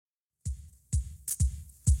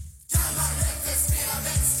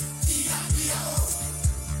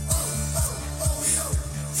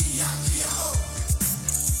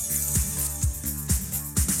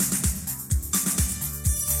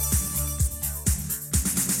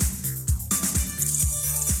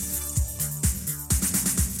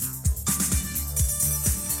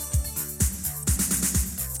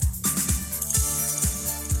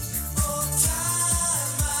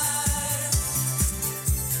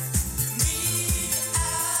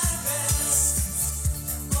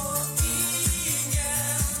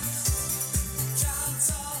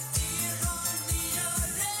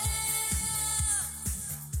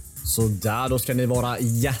Så där, då ska ni vara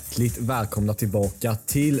hjärtligt välkomna tillbaka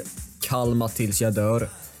till Kalmar tills jag dör.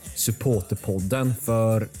 Supporterpodden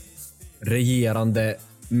för regerande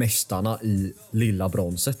mästarna i lilla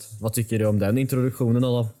bronset. Vad tycker du om den introduktionen,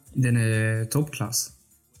 Adam? Den är toppklass.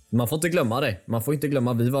 Man får inte glömma det. Man får inte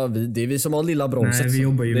glömma det är vi som har lilla bronset. Nej, vi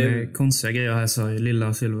jobbar ju med konstiga grejer här, så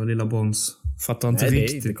lilla silver, lilla brons. Fattar inte riktigt.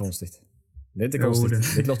 Det är inte konstigt. Det är inte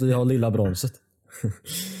konstigt. Det är klart att vi har lilla bronset.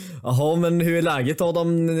 Jaha, men hur är läget,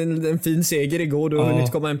 Adam? En fin seger igår. Du har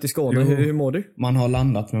hunnit komma hem till Skåne. Hur mår du? Man har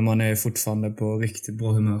landat, men man är fortfarande på riktigt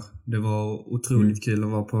bra humör. Det var otroligt kul att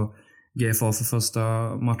vara på GFA för första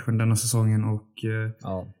matchen denna säsongen. Och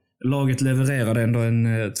laget levererade ändå en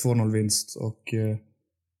 2-0-vinst. Och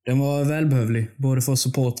den var välbehövlig. Både för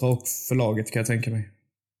supportrar och för laget, kan jag tänka mig.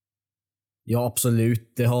 Ja,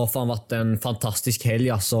 absolut. Det har fan varit en fantastisk helg,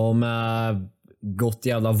 alltså, med gott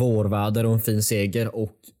jävla vårväder och en fin seger.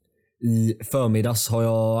 Och i förmiddags har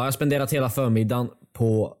jag spenderat hela förmiddagen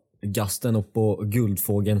på Gasten och på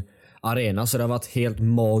Guldfågeln Arena, så det har varit helt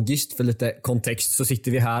magiskt. För lite kontext så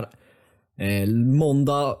sitter vi här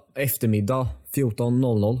måndag eftermiddag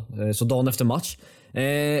 14.00, så dagen efter match.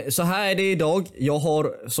 Så här är det idag. Jag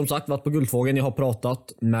har som sagt varit på Guldfågeln. Jag har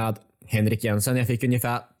pratat med Henrik Jensen. Jag fick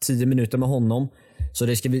ungefär 10 minuter med honom, så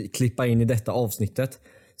det ska vi klippa in i detta avsnittet.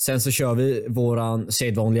 Sen så kör vi våran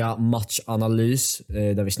sedvanliga matchanalys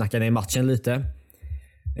där vi snackar ner matchen lite.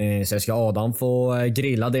 Sen ska Adam få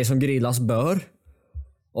grilla det som grillas bör.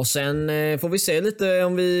 Och sen får vi se lite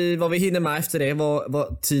vad vi hinner med efter det,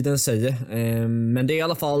 vad tiden säger. Men det är i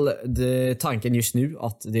alla fall tanken just nu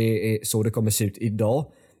att det är så det kommer se ut idag.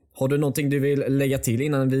 Har du någonting du vill lägga till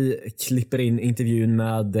innan vi klipper in intervjun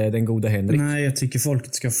med den goda Henrik? Nej, jag tycker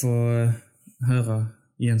folket ska få höra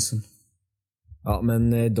Jensen. Ja,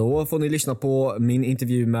 men då får ni lyssna på min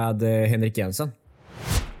intervju med Henrik Jensen.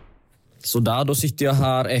 Så där, då sitter jag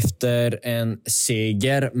här efter en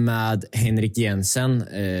seger med Henrik Jensen.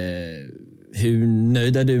 Hur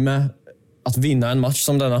nöjd är du med att vinna en match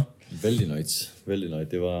som denna? Väldigt nöjd.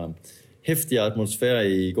 Det var häftig atmosfär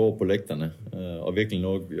igår på läktarna. Och verkligen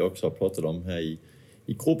något vi också har pratat om här i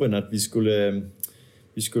gruppen, att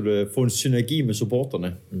vi skulle få en synergi med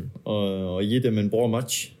supporterna och ge dem en bra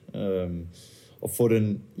match. Och få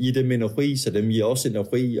ge dem energi, så de ger oss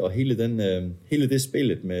energi, och hela det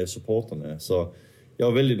spelet med supporterna. Så jag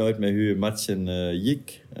var väldigt nöjd med hur matchen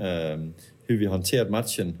gick, hur vi hanterat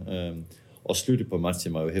matchen, och slutet på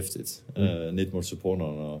matchen var ju häftigt. 19 mot supporterna,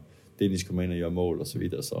 och Dennis kommer in och gör mål och så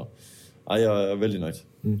vidare. Så ja, jag är väldigt nöjd.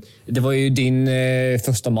 Det var ju din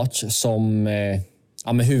första match som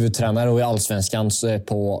med huvudtränare och i Allsvenskan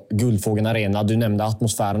på Guldfågeln Arena. Du nämnde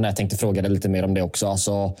atmosfären där. Jag tänkte fråga dig lite mer om det också.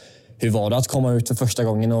 Alltså, hur var det att komma ut för första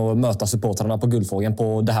gången och möta supportrarna på Guldfågeln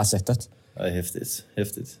på det här sättet? Ja,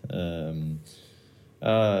 häftigt.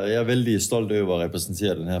 Jag är väldigt stolt över att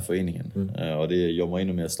representera den här föreningen. Och det gör mig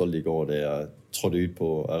ännu mer stolt igår, där jag trådde ut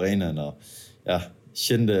på arenan och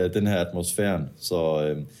kände den här atmosfären. Så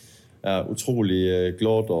jag är otroligt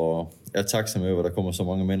glad och jag är tacksam över att det kommer så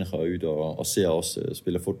många människor ut och ser oss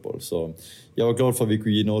spela fotboll. Så jag var glad för att vi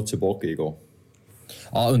kunde ge något tillbaka igår.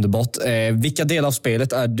 Ja, underbart. Vilka delar av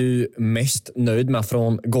spelet är du mest nöjd med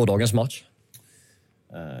från gårdagens match?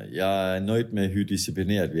 Jag är nöjd med hur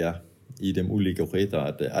disciplinerat vi är i de olika skedena.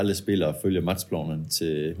 Att alla spelare följer matchplanen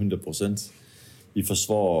till 100%. Vi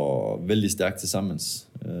försvarar väldigt starkt tillsammans.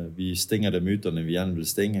 Vi stänger de ytorna vi gärna vill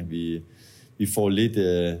stänga. Vi får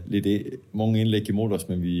lite många inlägg emot oss,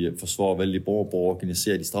 men vi försvarar väldigt bra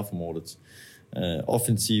organiserat i straffområdet.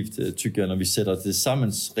 Offensivt tycker jag, när vi sätter det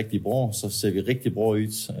tillsammans riktigt bra, så ser vi riktigt bra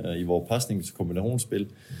ut i vår passnings- och kombinationsspel.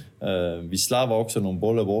 Vi slarvar också några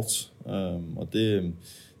bollar bort, och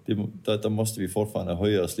där måste vi fortfarande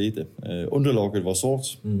höja oss lite. Underlaget var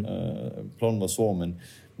svårt, planen var svår,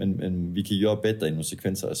 men vi kan göra bättre i några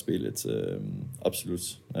sekvenser av spelet.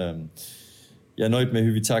 Absolut. Jag är nöjd med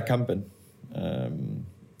hur vi tar kampen.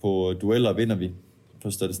 På dueller vinner vi.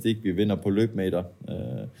 På statistik, vi vinner på löpmeter.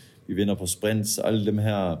 Vi vinner på sprints. Alla de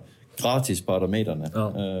här gratis parametrarna.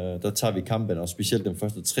 Där tar vi kampen, och speciellt de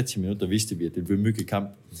första 30 minuter visste vi att det blev mycket kamp.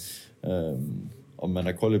 Om man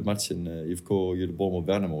har kollat matchen IFK Göteborg mot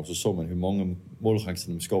Värnamo, så såg man hur många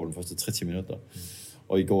målchanser de skapade de första 30 minuter.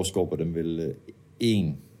 Och igår skapade de väl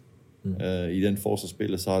en. I den första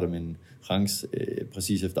spelet så hade de en chans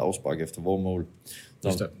precis efter avspark efter vår mål.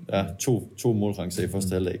 Två målchanser i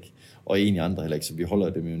första halvlek och en i andra halvlek, så vi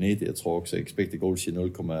håller dem ju nere. Jag tror också expected goals är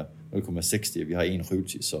 0,60. Vi har en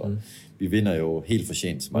skjutit, så vi vinner ju helt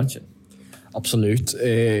förtjänt matchen. Absolut.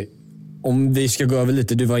 Om vi ska gå över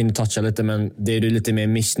lite, du var inne och touchade lite, men det är du lite mer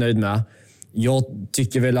missnöjd med. Jag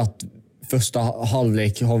tycker väl att första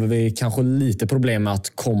halvlek har vi kanske lite problem med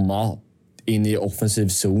att komma in i offensiv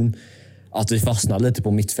zon. Att vi fastnar lite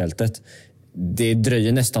på mittfältet. Det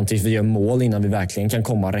dröjer nästan tills vi gör mål innan vi verkligen kan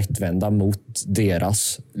komma rättvända mot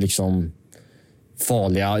deras liksom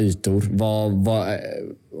farliga ytor.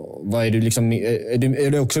 Vad är du liksom,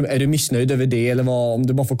 är du missnöjd över det, eller om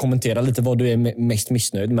du bara får kommentera lite vad du är mest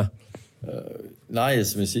missnöjd med? Nej,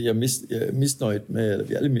 som jeg siger, jeg er misnøjd med,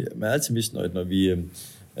 vi er altid misnøjd,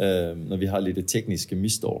 når vi har lidt tekniske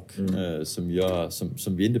misstag,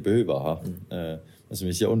 som vi ikke behøver at have. Men som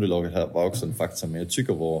jeg siger, underlaget her var også en faktor, men jeg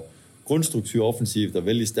tykker, hvor grundstruktur offensivt er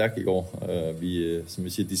vældig stærk i går. Vi som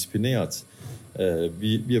jeg siger, disciplineret.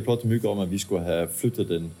 Vi har plottet mye om, at vi skulle have flyttet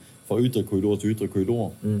den fra ydre korridor til ydre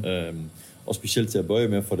korridor. Og specielt til at bøje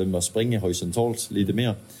med for dem at springe horisontalt lidt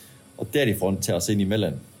mere. Og derifra tager os ind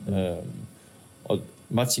imellem. Og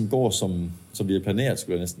matchen går, som vi har planeret,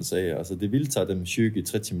 skulle jeg næsten sige. Altså, det ville tage dem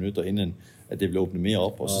 20-30 minutter, inden at det bliver åbnet mere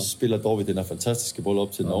op. Og så spiller Dorvi den her fantastiske bold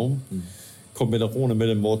op til Norge. Kombinationer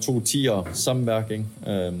mellem vores 2 tier, sammenværking.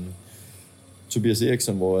 Tobias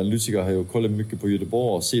Eriksson, hvor analytikere har jo koldet mye på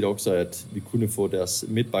Göteborg, og set også, at vi kunne få deres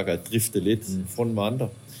midtbakker at drifte lidt front med andre.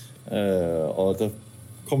 Og der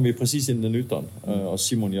kom vi præcis ind i den ytteren, og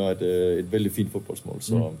Simon gjorde et vældig fint fodboldsmål.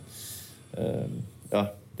 Så ja,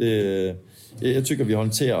 jeg tykker, vi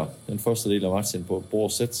håndterer den første del af matchen på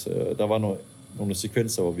vores sæt. Der var nogle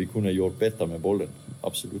sekvenser, hvor vi kunne have gjort bedre med bolden,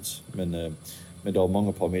 absolut. Men der var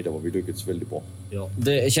många parametrar hvor vi lyckades väldigt bra. Ja,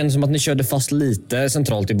 det känns som att ni körde fast lite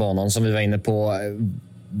centralt i banan, som vi var inne på.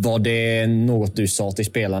 Var det något du sa till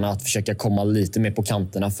spelarna att försöka komma lite mer på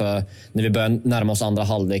kanterna? För när vi börjar närma oss andra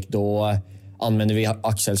halvlek, då använder vi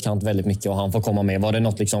Axels kant väldigt mycket och han får komma med. Var det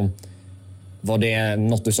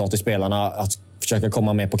något du sa till spelarna att försöka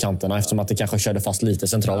komma med på kanterna, eftersom att det kanske körde fast lite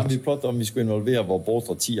centralt? Ja, vi pratade om, at vi skulle involvere vores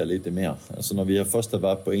bortre tier lidt mere. Altså når vi har først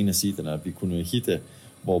været på en af siderne, at vi kunne hitte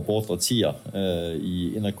vores bortre tier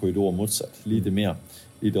i inderkorridor modsat lidt mere,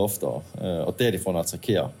 lidt oftere, og derifra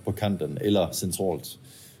attackere på kanten eller centralt.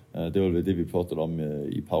 Det var det, vi pratede om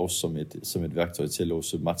i pause som et værktøj til at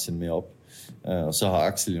låse matchen mere op. Og så har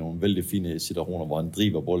Axel nogle vældig fine situationer, hvor han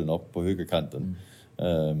driver bolden op på højrekanten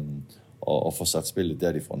og får sat spillet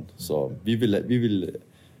derifra. Så vi vil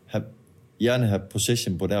gerne have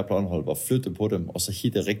possession på der planhold, hvor flytte på dem, og så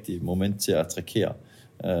hitte rigtigt moment til at attackere.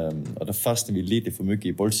 Og der fastner vi lidt for mycket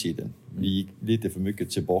i boldsiden. Vi gik lidt for mycket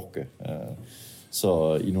tilbage.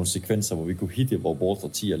 Så i nogle sekvenser, hvor vi kunne hitte vores bortre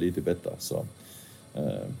tier lidt bedre. Så,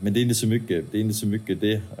 men det er ikke så mycket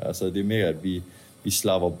det. Altså, det er mere, at vi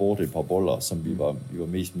slapper bort et par boller, som vi var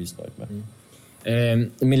mest misnøjt med.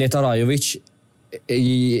 Mileta Rajovic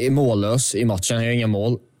är mållös i matchen, han gör inga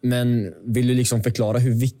mål. Men vill du liksom förklara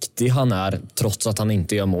hur viktig han är trots att han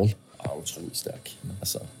inte gör mål? Ja, utroligt stærk.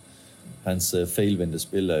 Altså, hans failvendte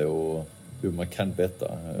spil er jo markant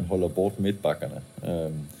bedre. Holder bort midtbakkerne.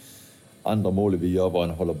 Andre mål vi gør, hvor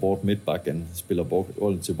han holder bort midtbakken, spiller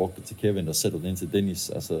bolden tilbage til Kevin og sætter den ind til Dennis.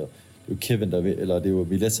 Altså, det er jo Kevin, det er jo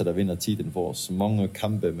Mileta, der vinder tiden for os. Mange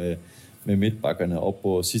kampe med midtbakkerne op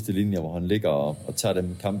på sidste linje, hvor han ligger og tager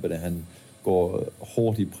dem kampene. Han går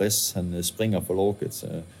hårdt i pres, han springer for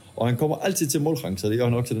låget. Og han kommer altid til målchancer, det gør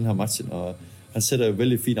han også til den her matchen. Og han sætter jo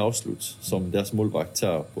vældig fin afslut, som deres målvagt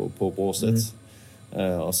tager på vores sæt.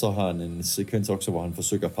 Og så har han en sekvens også, hvor han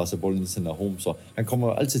forsøger at passe bolden til Nahom, så han kommer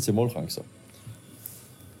altid til målchancer.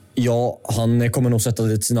 Ja, han kommer nog sätta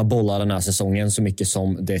dit sina bollar den här säsongen så mycket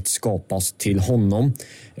som det skapas till honom.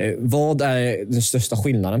 Vad är den största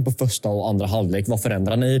skillnaden på första och andra halvlek? Vad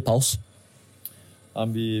förändrar ni i paus? Ja,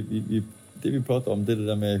 det vi pratar om, det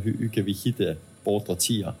där med hur kan vi hitta bortre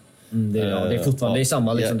tier. Det är fortfarande det är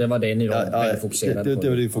samma, liksom, det var det ni var fokuserade på. Det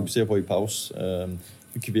var det vi fokuserede på i paus.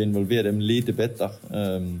 Hur kan vi involvere dem lidt bedre?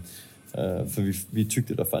 For vi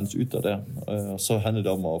tykte, der fandt ytter der. Og så handlede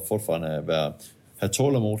det om at fortfarande have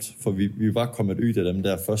tålermod, for vi var kommet ud af dem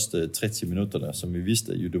der første 30 minutter der, som vi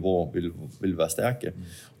vidste, at Göteborg ville være stærke,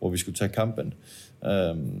 hvor vi skulle tage kampen.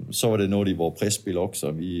 Så var det noget i vores presspil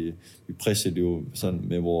også. Vi pressede jo sådan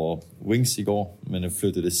med vores wings i går, men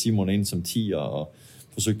flyttede Simon ind som 10'er og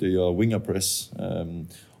forsøgte at gøre winger press.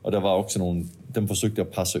 Og der var også nogle, dem forsøgte at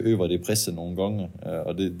passe over det presse nogle gange,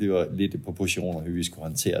 og det var lidt på positioner, hvor vi skulle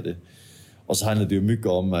håndtere det. Og så handler det jo mye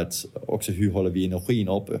om, at også holder vi energien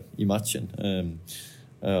oppe i matchen,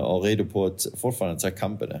 og rede på at fortfarande tage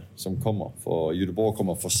kampene, som kommer, for Göteborg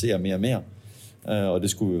kommer at forsere mere og mere, og det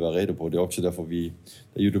skulle vi være rede på. Det er også derfor,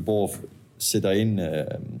 da Göteborg sætter ind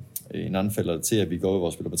en anfælder til, at vi går over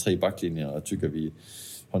og spiller med 3 baklinjer, og tykker vi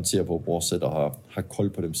håndterer på vores sæt og har koll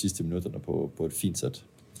på de sidste minutterne på et fint sæt.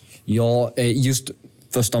 Ja, just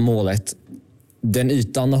första målet. den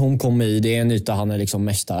ytan hon kommer i, det är en yta han är liksom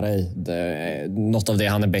mästare i. Något av det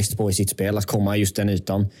han är bäst på i sitt spel, att komma i just den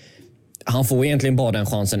ytan. Han får egentligen bara den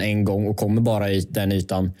chansen en gång och kommer bara i den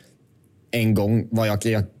ytan en gång. Vad jag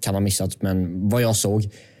kan ha missat, men vad jag såg.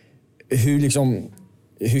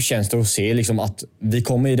 Hur känns det att se liksom att vi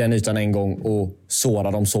kommer i den ytan en gång och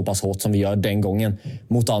sårar dem så pass hårt som vi gör den gången?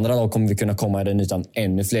 Mot andra lag kommer vi kunna komma i den ytan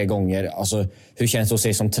ännu fler gånger. Alltså, hur känns det att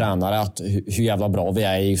se som tränare att hur jävla bra vi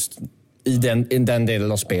är just i den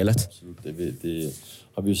delen av spelet? Absolut. Det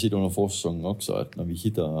har vi ju sett under försäsongen också, att när vi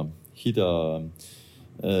hittar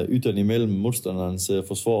ytan emellan motståndarens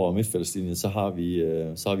försvar och mittfältslinjen så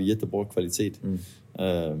har vi jättebra kvalitet.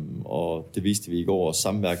 Och det visste vi igår,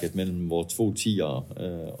 samverket mellan våra 2 tior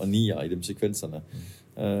och 9 i de sekvenserna.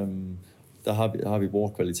 Där har vi bra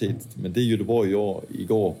kvalitet. Men det Göteborg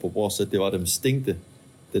igår på bra sätt, det var att de stängde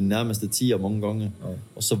den närmaste 10 många gånger.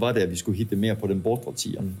 Och så var det att vi skulle hitta mer på den bortre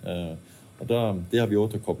 10. Och det har vi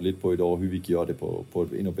återkopplat lite på idag, hur vi kan göra det på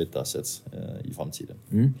ett ännu bättre sätt i framtiden.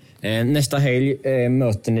 Nästa helg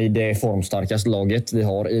möter ni det formstarkaste laget vi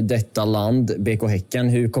har i detta land, BK Häcken.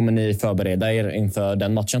 Hur kommer ni förbereda er inför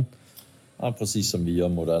den matchen? Ja, precis som vi gör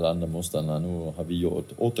mot alla andra motståndare. Nu har vi gjort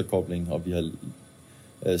återkoppling och vi har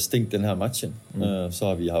stängt den här matchen. Så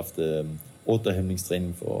har vi haft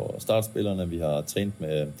återhämtningsträning för startspelarna. Vi har tränat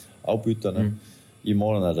med avbytarna.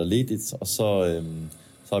 Imorgon är det ledigt och så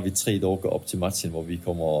har vi 3 dagar upp till matchen där vi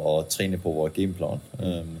kommer att träna på vår gameplan.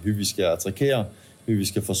 Hur vi ska attackera, hur vi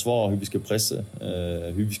ska försvara, hur vi ska pressa,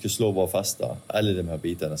 hur vi ska slå våra fasta. Alla de här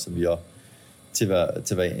bitarna som vi gör till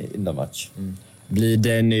varje match. Blir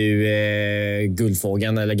det nu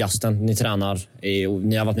Guldfågeln eller Gasten ni tränar?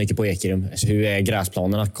 Ni har varit mycket på Ekerum. Hur är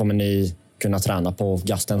gräsplanerna? Kommer ni kunna träna på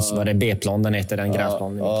Gastens? Vad är det B-plan den heter, den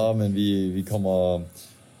gräsplanen? Ja, men vi kommer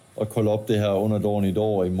att kolla upp det här under dagen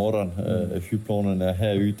idag och imorgon. Hur planen är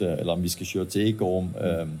här ute, eller om vi ska köra till Ekerum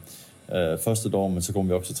första dagen, men så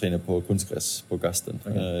kommer vi också träna på konstgräs på Gasten.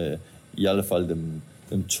 I alla fall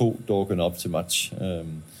de 2 dagarna upp till match.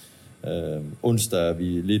 Onsdag är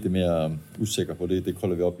vi lite mer osäkra på det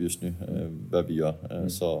kollar vi upp just nu vad vi gör.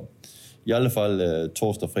 Så i alla fall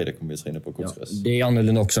torsdag och fredag kommer vi träna på konstgräs. Ja, det är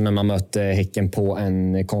annorlunda också när man möter Häcken på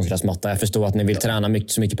en konstgräsmatta. Jag förstår att ni vill träna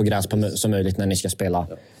så mycket på gräs som möjligt när ni ska spela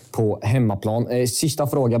på hemmaplan. Sista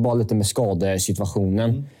fråga, bara lite med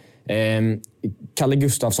skadesituationen. Kalle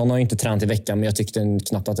Gustafsson har inte tränat i veckan, men jag tyckte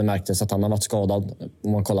knappt att det märktes att han har varit skadad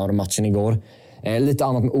om man kollar matchen igår. Lite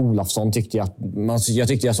annat med Olafsson tyckte jag. Jag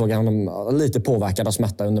tyckte jag såg honom lite påverkad av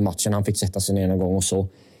smärta under matchen. Han fick sätta sig ner någon gång och så.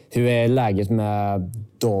 Hur är läget med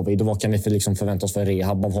David och vad kan vi förvänta oss för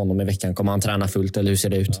rehab av honom i veckan? Kommer han träna fullt eller hur ser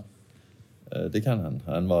det ut? Ja, det kan han.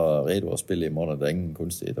 Han var redo att spela imorgon. Det är ingen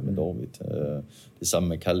konstigheter med David. Det är samma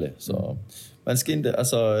med Kalle. Så. Man ska inte,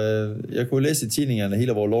 alltså, jag kunde läsa i tidningarna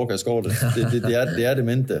hela vår lag är skadad. Det är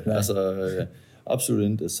det inte. Alltså, absolut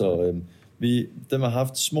inte. Så, de har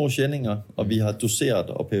haft små känningar och vi har doserat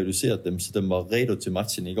och periodiserat dem så de var redo till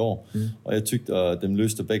matchen igår. Och jag tyckte att de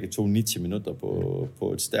löste bägge 90 minuter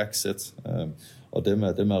på ett starkt sätt. Och de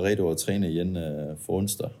är redo att träna igen för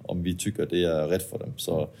onsdag om vi tycker det är rätt för dem.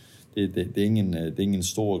 Så det är ingen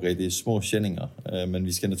stor grej, det är små känningar. Men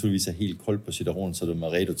vi ska naturligtvis ha helt koll på situationen så de är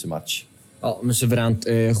redo till match. Ja, men suveränt.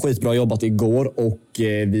 Skitbra jobbat igår och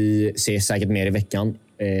vi ses säkert mer i veckan.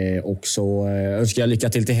 Och så önskar jag lycka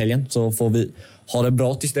till helgen så får vi ha det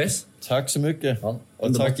bra tills dess. Tack så mycket. Ja,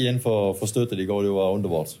 och tack igen för stödet igår, det var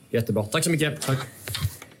underbart. Jättebra, tack så mycket. Tack.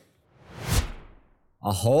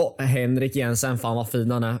 Jaha, Henrik Jensen, fan vad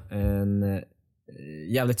fin han är. En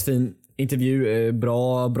jävligt fin intervju,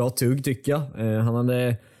 bra tugg tycker jag. Han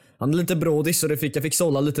hade lite brådis så jag fick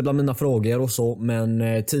sålla lite bland mina frågor och så,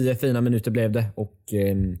 men 10 fina minuter blev det och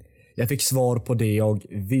jag fick svar på det jag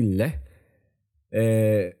ville.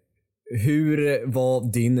 Hur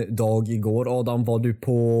var din dag igår, Adam? Var du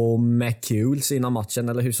på McCools innan matchen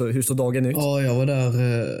eller hur såg dagen ut? Ja, jag var där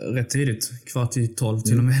rätt tidigt. 11:45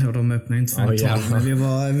 till och med och de öppnade inte förrän 12. Men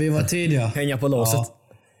vi var tidiga. Hänga på låset. Ja.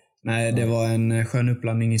 Nej, det var en skön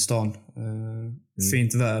upplandning i stan.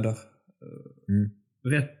 Fint väder.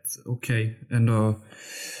 Rätt okej. Ändå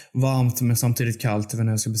varmt men samtidigt kallt. Jag vet inte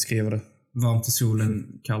hur jag ska beskriva det. Varmt i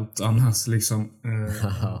solen, kallt annars liksom.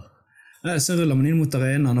 Så rullade man in mot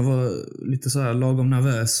arenan och var lite så här lagom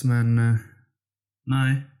nervös, men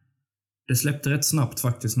nej. Det släppte rätt snabbt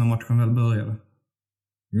faktiskt när matchen väl började.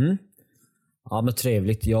 Ja, men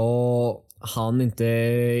trevligt. Jag hann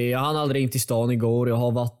aldrig in till stan igår. Jag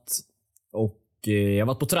har varit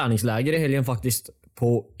på träningsläger i helgen faktiskt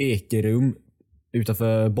på Ekerum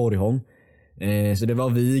utanför Borgholm. Så det var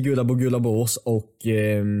vi, Gullabo Gullabås och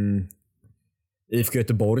IFK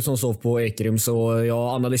Göteborg som sov på Ekerum, så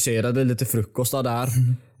jag analyserade lite frukostar där.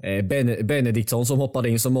 Benediktsson som hoppade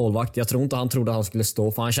in som målvakt. Jag tror inte han trodde han skulle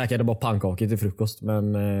stå, för han käkade bara pannkakor till frukost.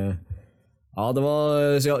 Men ja, det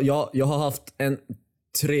var så jag har haft en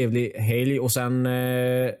trevlig helg, och sen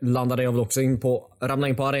landade jag väl också ramlade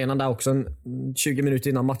in på arenan där också 20 minuter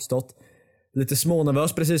innan matchstart. Lite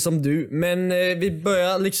smånervös precis som du, men vi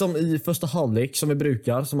börjar liksom i första halvlek som vi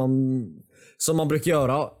brukar, som man brukar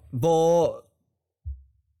göra. Vad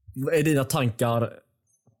är dina tankar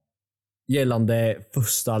gällande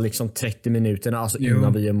första liksom 30 minuterna, alltså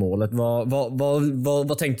innan vi gör målet?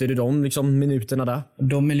 Vad tänkte du de liksom minuterna där?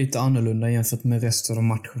 De är lite annorlunda jämfört med resten av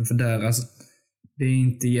matchen, för där alltså, det är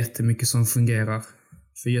inte jättemycket som fungerar.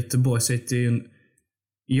 För Göteborg sitter ju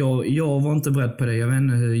jag var inte beredd på det. Jag vet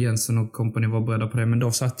inte hur Jensen och kompani var beredda på det, men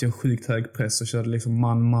då satt jag sjukt hög press och körde liksom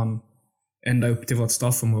man ända upp till vårt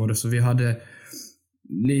straffområde, så vi hade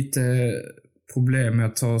lite problem med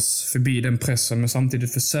att ta oss förbi den pressen, men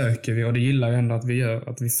samtidigt försöker vi, och det gillar jag ändå att vi gör,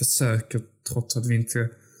 att vi försöker trots att vi inte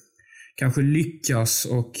kanske lyckas.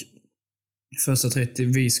 Och första 30,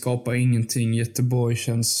 vi skapar ingenting. Göteborg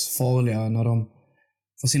känns farligare när de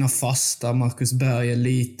får sina fasta. Marcus Berg är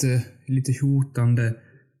lite hotande.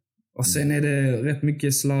 Och sen är det rätt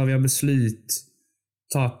mycket slarviga beslut,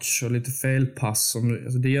 touch och lite felpass.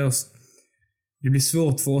 Alltså det blir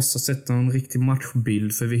svårt för oss att sätta en riktig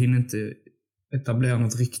matchbild, för vi hinner inte etablera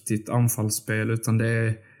något riktigt anfallsspel, utan det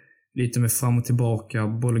är lite mer fram och tillbaka.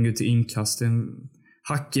 Bollen går till inkast. Det är en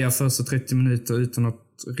hackiga första 30 minuter utan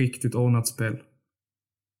något riktigt ordnat spel.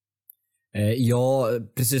 Ja,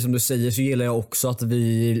 precis som du säger så gillar jag också att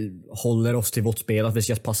vi håller oss till vårt spel, att vi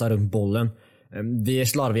ska passa runt bollen. Vi är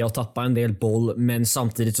slarviga och tappar en del boll, men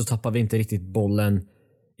samtidigt så tappar vi inte riktigt bollen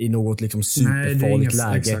i något liksom superfarligt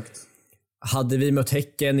läge. Exakt. Hade vi mött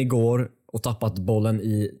Häcken igår och tappat bollen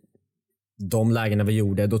i de lägena vi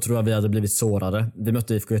gjorde, då tror jag vi hade blivit sårade. Vi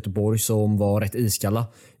mötte IFK Göteborg som var rätt iskalla.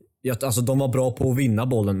 Alltså de var bra på att vinna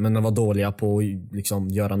bollen, men de var dåliga på att liksom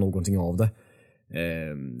göra någonting av det.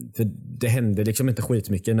 För det hände liksom inte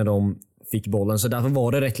skitmycket när de fick bollen, så därför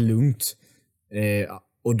var det rätt lugnt.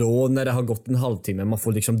 Och då när det har gått en halvtimme, man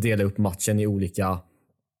får liksom dela upp matchen i olika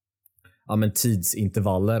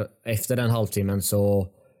tidsintervaller. Efter den halvtimmen så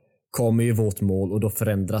kommer ju vårt mål, och då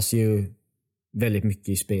förändras ju väldigt mycket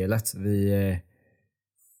i spelet. Vi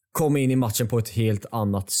kom in i matchen på ett helt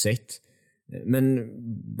annat sätt. Men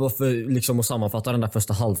varför liksom att sammanfatta den där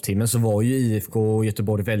första halvtimmen, så var ju IFK och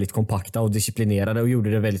Göteborg väldigt kompakta och disciplinerade och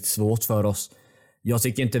gjorde det väldigt svårt för oss. Jag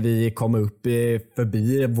tycker inte vi kom upp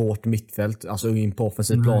förbi vårt mittfält, alltså in på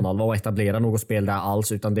offensiv planhalva och etablera något spel där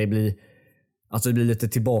alls, utan det blir lite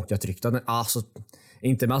tillbakatryckta. Alltså,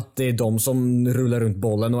 inte med att det är de som rullar runt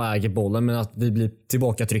bollen och äger bollen, men att vi blir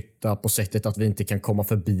tillbakatryckta på sättet att vi inte kan komma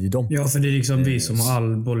förbi dem. Ja, för det är liksom vi som har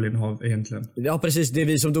all bollinnehav egentligen. Ja, precis. Det är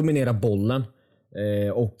vi som dominerar bollen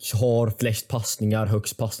och har flest passningar,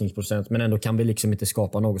 högst passningsprocent, men ändå kan vi liksom inte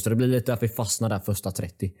skapa något. Så det blir lite att vi fastnar där första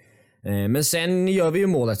 30. Men sen gör vi ju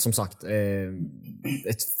målet, som sagt.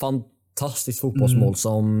 Ett fantastiskt fotbollsmål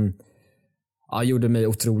som gjorde mig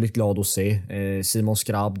otroligt glad att se. Simon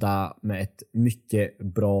Skrabb där med ett mycket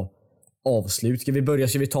bra avslut. Ska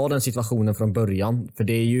vi ta den situationen från början? För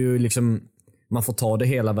det är ju liksom, man får ta det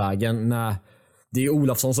hela vägen. Det är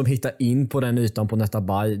Olafsson som hittar in på den ytan på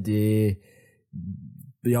Netabay.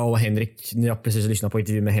 Jag och Henrik, när jag precis lyssnade på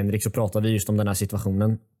intervju med Henrik, så pratade vi just om den här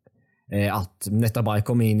situationen. Att Netabay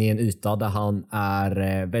kom in i en yta där han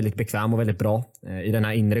är väldigt bekväm och väldigt bra i den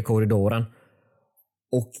här inre korridoren.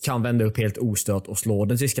 Och kan vända upp helt ostört och slå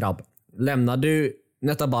den till Skrabb. Lämnar du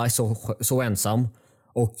Netabay så ensam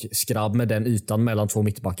och Skrabb med den ytan mellan två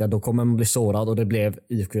mittbackar, då kommer man bli sårad, och det blev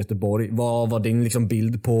IFK Göteborg. Vad var din liksom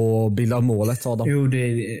bild av målet, Adam? Jo, det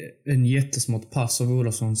är en jättesmått pass av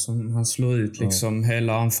Olofsson som han slår ut liksom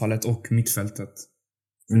hela anfallet och mittfältet.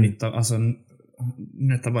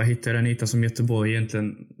 Netabay hittade den yta som Göteborg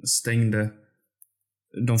egentligen stängde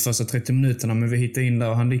de första 30 minuterna, men vi hittar in där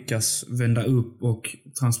och han lyckas vända upp och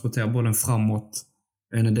transportera bollen framåt.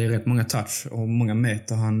 Det är rätt många touch och många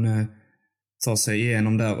meter han tar sig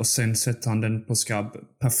igenom där, och sen sätter han den på Skrabb.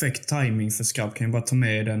 Perfekt timing, för Skrabb kan ju bara ta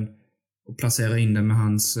med den och placera in den med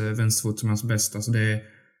hans vänsterfot som hans bästa. Så det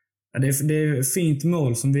är ett fint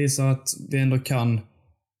mål som visar att vi ändå kan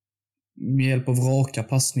med hjälp av raka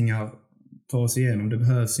passningar ta oss igenom. Det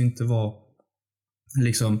behövs inte vara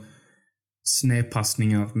liksom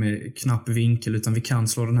snedpassningar med knapp vinkel, utan vi kan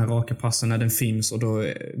slå den här raka passen när den finns, och då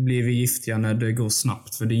blir vi giftiga när det går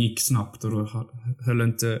snabbt, för det gick snabbt och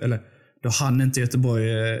då hann inte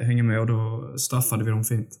Göteborg hänga med, och då straffade vi dem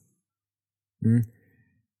fint.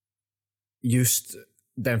 Just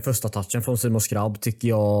den första touchen från Simon Skrabb tycker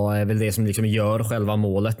jag är väl det som liksom gör själva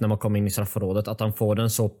målet när man kommer in i straffområdet. Att han får den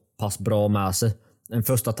så pass bra med sig. En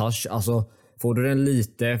första touch, alltså får du den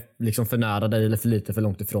lite liksom för nära dig eller för lite för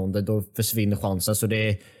långt ifrån dig, då försvinner chansen. Så det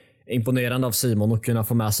är imponerande av Simon att kunna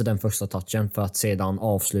få med sig den första touchen för att sedan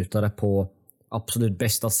avsluta det på absolut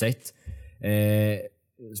bästa sätt.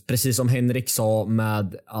 Precis som Henrik sa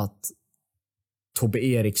med att Tobbe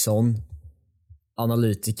Eriksson,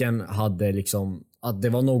 analytiken, hade liksom att det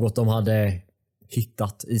var något de hade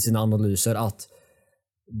hittat i sina analyser, att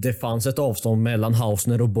det fanns ett avstånd mellan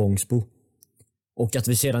Hausner och Bångsbo. Och att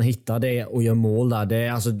vi sedan hittar det och gör mål där.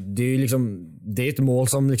 Det är ett mål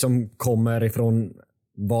som liksom kommer ifrån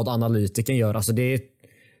vad analytiken gör. Alltså det är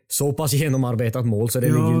så pass genomarbetat mål så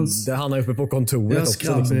det han är uppe på kontoret också.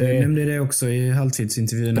 Skrabb nämnde det också i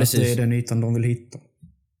halvtidsintervjun. Precis. Att det är den ytan de vill hitta.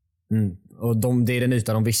 Och det är den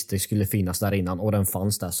ytan de visste skulle finnas där innan, och den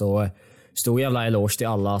fanns där. Så stor jävla eloge till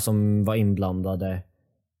alla som var inblandade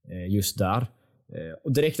just där.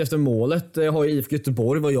 Och direkt efter målet har IFK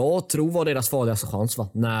Göteborg vad jag tror var deras farligaste chans, va?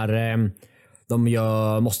 När de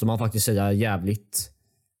gör, måste man faktiskt säga,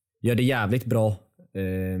 gör det jävligt bra.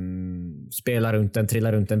 Spelar runt den,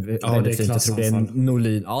 trillar runt den väldigt fint. Jag tror det är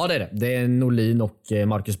Norlin. Ja, det är det. Det är Norlin och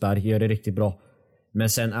Marcus Berg gör det riktigt bra. Men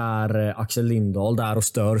sen är Axel Lindahl där och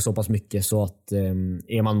stör så pass mycket så att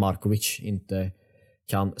Eman Markovic inte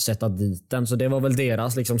kan sätta dit den. Så det var väl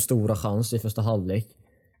deras liksom stora chans i första halvlek.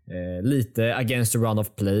 Lite against the run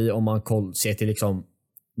of play om man ser till liksom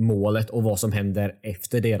målet och vad som händer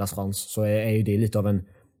efter deras chans, så är ju det lite av en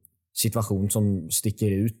situation som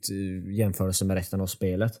sticker ut i jämförelse med resten av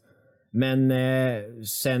spelet. Men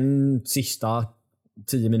sen sista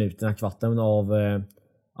 10 minuterna, kvarten av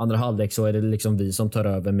andra halvlek, så är det liksom vi som tar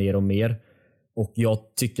över mer och mer. Och jag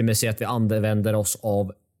tycker mig se att vi använder oss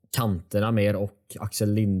av kanterna mer och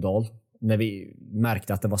Axel Lindahl. När vi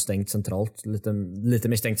märkte att det var stängt centralt, lite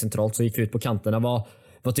mer stängt centralt, så gick vi ut på kanterna.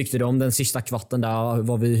 Vad tyckte du om den sista kvarten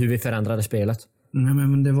där? Hur vi förändrade spelet? Nej,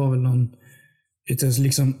 men det var väl någon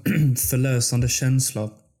liksom förlösande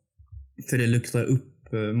känsla. För det luktade upp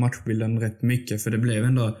matchbilden rätt mycket. För det blev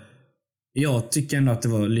ändå... Jag tycker ändå att det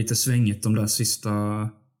var lite svängigt de där sista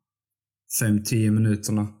 5-10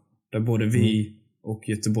 minuterna. Där både vi och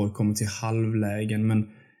Göteborg kommer till halvlägen. Men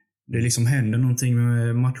det liksom händer någonting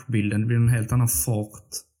med matchbilden. Det blir en helt annan fart.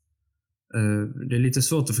 Det är lite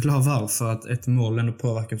svårt att förklara varför att ett mål ändå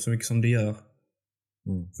påverkar så mycket som det gör.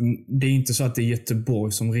 Det är inte så att det är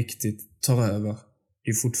Göteborg som riktigt tar över.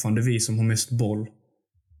 Det är fortfarande vi som har mest boll.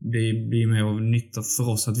 Det blir mer av nytta för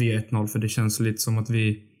oss att vi är 1-0, för det känns lite som att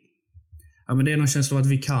vi... Ja, men det är någon känsla av att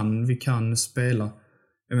vi kan spela.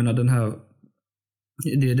 Jag menar, den här...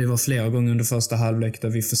 Det var flera gånger under första halvlek där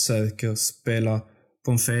vi försöker spela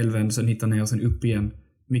på en felvänd, sen hitta ner och sen upp igen.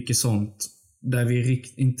 Mycket sånt. Där vi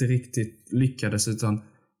inte riktigt lyckades, utan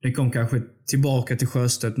det kom kanske tillbaka till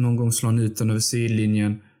Sjöstedt. Någon gång slår han ut den över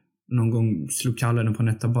sidlinjen. Någon gång slog Kalle den på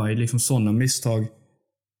Netabay. Liksom sådana misstag.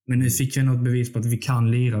 Men nu fick jag något bevis på att vi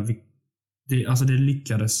kan lira. Det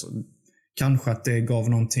lyckades. Kanske att det gav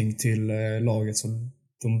någonting till laget, så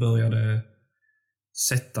de började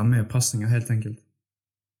sätta mer passningar helt enkelt.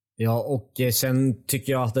 Ja, och sen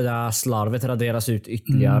tycker jag att det där slarvet raderas ut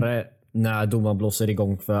ytterligare när domaren blåser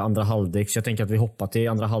igång för andra halvlek. Så jag tänker att vi hoppar till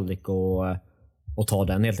andra halvlek och tar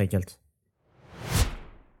den helt enkelt.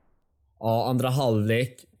 Ja, andra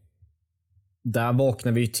halvlek. Där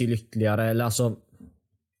vaknar vi till ytterligare. Eller alltså,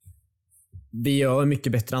 vi gör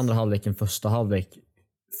mycket bättre andra halvlek än första halvlek.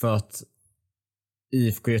 För att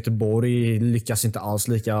IFK Göteborg lyckas inte alls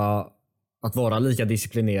att vara lika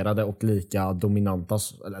disciplinerade och lika dominanta.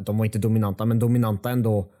 De var inte dominanta, men dominanta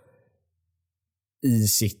ändå i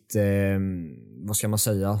sitt vad ska man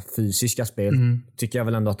säga, fysiska spel. Tycker jag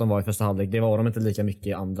väl ändå att de var i första halvlek. Det var de inte lika mycket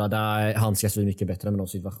i andra. Där handskas vi mycket bättre med de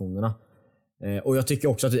situationerna. Och jag tycker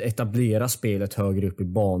också att vi etablerar spelet högre upp i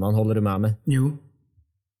banan. Håller du med mig? Jo.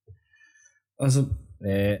 Alltså...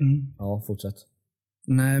 Ja, fortsätt.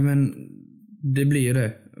 Nej, men det blir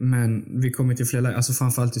det. Men vi kommer till flera... Alltså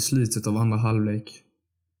framförallt i slutet av andra halvlek.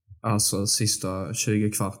 Alltså sista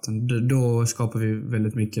 20 kvarten. Då skapar vi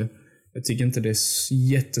väldigt mycket. Jag tycker inte det är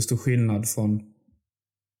jättestor skillnad från...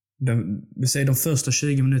 de första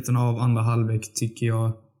 20 minuterna av andra halvlek tycker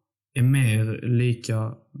jag är mer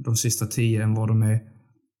lika de sista 10 än vad de är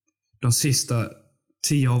de sista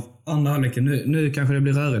 10 av andra halvleken. Nu kanske det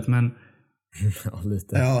blir rörigt, men... Ja,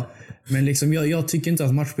 lite. Ja, men liksom, jag tycker inte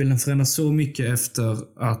att matchbilden förändras så mycket efter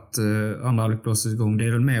att andra halvlek blåses igång. Det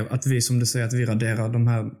är väl mer att vi, som du säger, att vi raderar de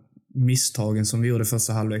här misstagen som vi gjorde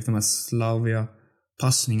första halvlek. De här slarviga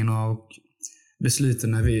passningarna och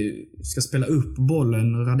besluten när vi ska spela upp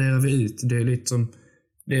bollen raderar vi ut. Det är lite som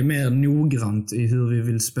det är mer noggrant i hur vi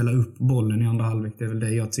vill spela upp bollen i andra halvlek. Det är väl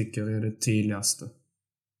det jag tycker är det tydligaste.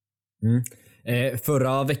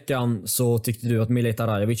 Förra veckan så tyckte du att Mileta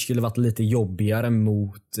Rajovic skulle varit lite jobbigare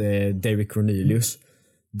mot Derek Cornelius.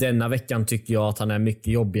 Denna veckan tycker jag att han är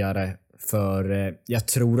mycket jobbigare, för jag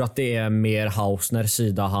tror att det är mer Hausners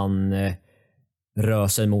sida han rör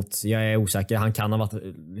sig mot. Jag är osäker. Han kan ha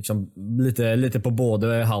varit liksom lite på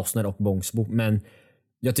både Hausner och Bångsbo, men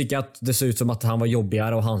jag tycker att det ser ut som att han var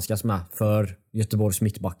jobbigare att handskas med för Göteborgs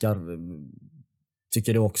mittbackar.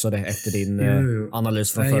 Tycker du också det efter din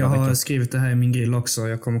analys från förra veckan? Jag har skrivit det här i min grill också.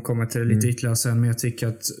 Jag kommer komma till det lite ytterligare sen, men jag tycker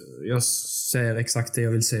att jag säger exakt det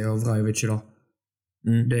jag vill säga av Rajovic idag.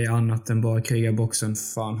 Det är annat än bara kriga boxen.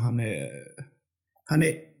 Fan, han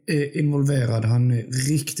är involverad. Han är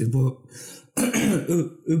riktigt på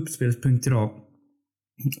uppspelspunkt idag.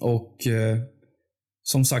 Och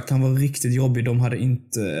som sagt, han var riktigt jobbig. De hade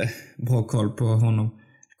inte bra koll på honom.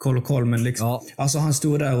 Koll, men liksom, ja. Alltså han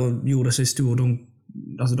stod där och gjorde sig stor.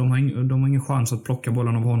 De har ingen chans att plocka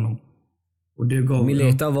bollen av honom. Och det gav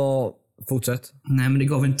Mileta var... Fortsätt. Nej, men det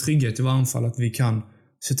gav en trygghet i vår anfall att vi kan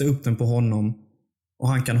sätta upp den på honom. Och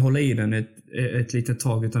han kan hålla i den ett litet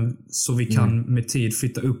tag, så vi kan med tid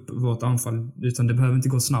flytta upp vårt anfall. Utan det behöver inte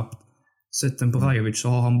gå snabbt. Sätt den på Rajovic, så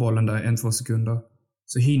har han bollen där 1-2 sekunder.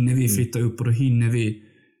 Så hinner vi flytta upp och då hinner vi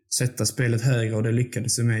sätta spelet högre, och det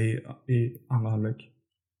lyckades med i andra halvlek.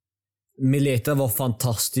 Mileta var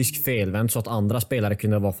fantastisk felvänd så att andra spelare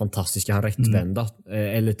kunde vara fantastiska rättvända.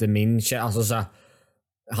 Är lite min... Alltså så här,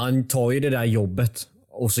 han tar ju det där jobbet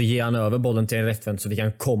och så ger han över bollen till en rättvänd så vi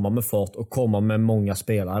kan komma med fart och komma med många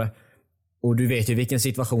spelare. Och du vet ju vilken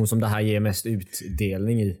situation som det här ger mest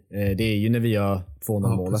utdelning i. Det är ju när vi gör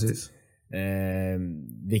 2-0-målet.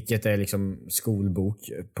 Vilket är liksom skolbok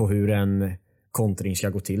på hur en kontring ska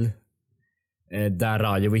gå till. Där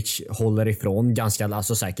Rajovic håller ifrån ganska,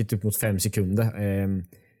 alltså säkert upp mot 5 sekunder.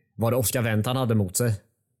 Var det Oskar Wendt han hade mot sig?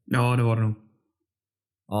 Ja, det var det nog.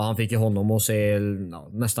 Ja, han fick ju honom att se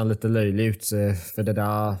nästan lite löjlig ut, för det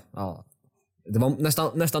där, ja, det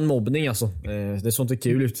var nästan mobbning alltså. Det såg inte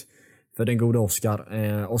kul ut för den gode Oskar.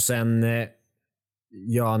 Och sen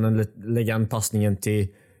gör han lägger han passningen till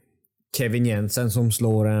Kevin Jensen som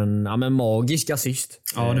slår en magisk assist.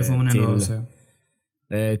 Ja, det får man ändå säga.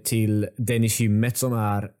 Till Dennis Hymmet som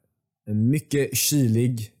är mycket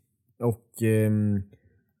kylig och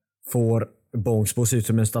får Bångsbo se ut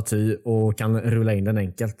som en staty och kan rulla in den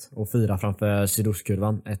enkelt och fira framför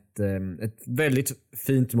sydostkurvan. Ett väldigt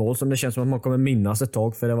fint mål som det känns som att man kommer minnas ett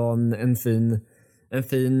tag, för det var en fin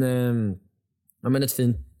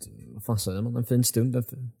vad fan säger man? En fin stund.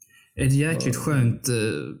 Ett jäkligt skönt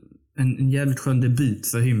en jävligt skön debut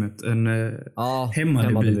för Hymmet. En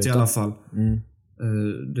hemmadebut i alla fall.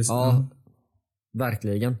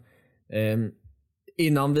 Verkligen.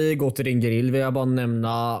 Innan vi går till din grill vill jag bara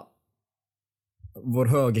nämna vår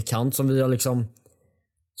högerkant som vi har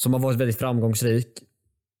som har varit väldigt framgångsrik.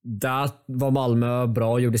 Där var Malmö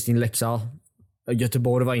bra, gjorde sin läxa.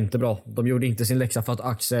 Göteborg var inte bra. De gjorde inte sin läxa för att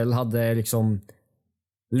Axel hade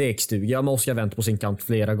lekstuga med Oskar Wendt på sin kant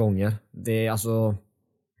flera gånger. Det är alltså...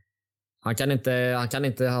 Han kan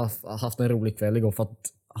inte ha haft en rolig kväll igår, för att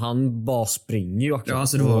han bara springer ju. Ja,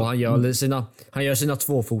 alltså han gör sina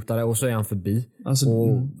tvåfotare och så är han förbi. Alltså,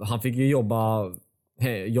 och han fick ju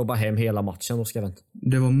jobba hem hela matchen, Oskar Wendt.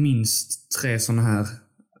 Det var minst 3 såna här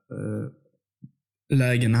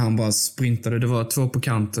lägen när han bara sprintade. Det var 2 på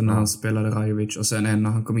kanten när han spelade Rajovic, och sen en när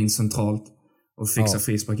han kom in centralt och fixade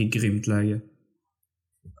frispark i grymt läge.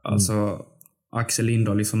 Alltså Axel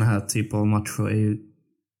Lindahl i såna här typer av matcher är ju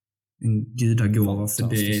en gudagåva, för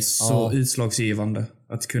det är så utslagsgivande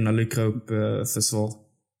att kunna lycka upp försvar.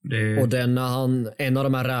 Och en av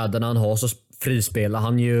de här räderna han har, så frispelar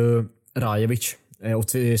han ju Rajovic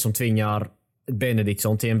som tvingar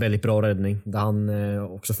Benediktsson till en väldigt bra räddning, där han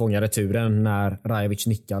också fångar returen när Rajovic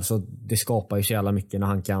nickar. Så det skapar ju så jävla mycket när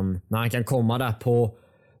han kan komma där på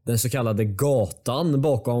den så kallade gatan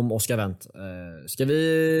bakom Oskar Wendt.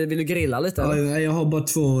 Vill du grilla lite? Ja, jag har bara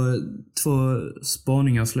två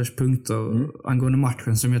spaningar / punkter angående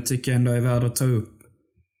matchen som jag tycker ändå är värda att ta upp.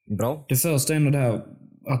 Bra. Det första är ändå det här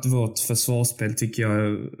att vårt försvarsspel tycker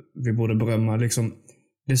jag vi borde berömma.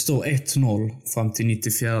 Det står 1-0 fram till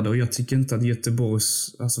 94, och jag tycker inte att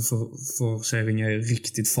Göteborgs forcering är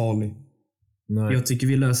riktigt farlig. Nej. Jag tycker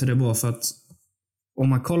vi löser det bra, för att om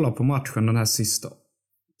man kollar på matchen den här sista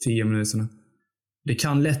 10 minuterna, det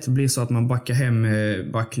kan lätt bli så att man backar hem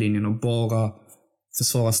med backlinjen och bara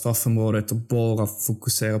försvarar straffområdet och bara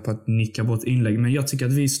fokuserar på att nicka bort inlägg. Men jag tycker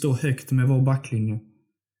att vi står högt med vår backlinje.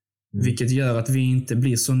 Vilket gör att vi inte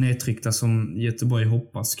blir så nedtryckta som Göteborg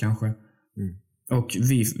hoppas kanske. Och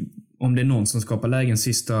om det är någon som skapar lägen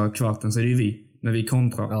sista kvarten så är det ju vi. När vi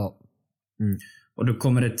kontrar. Ja. Och då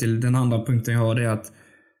kommer det till den andra punkten jag har. Det är att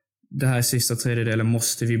det här sista tredjedelen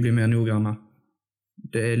måste vi bli mer noggranna.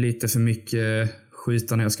 Det är lite för mycket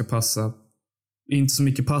skjuta när jag ska passa. Inte så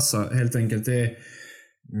mycket passa helt enkelt. Det är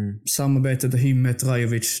samarbetet Himmet,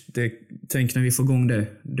 Rajovic. Tänk när vi får igång det.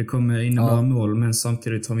 Det kommer innebära mål, men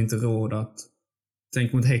samtidigt har vi inte råd att...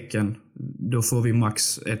 Tänk mot Häcken. Då får vi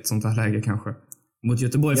max ett sånt här läge kanske. Mot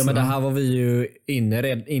Göteborg. Ja, men det här var vi ju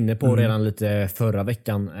inne på redan lite förra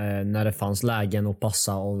veckan. När det fanns lägen att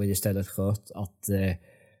passa och vi istället sköt. Att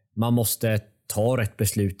man måste ta rätt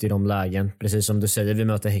beslut i de lägen. Precis som du säger, vi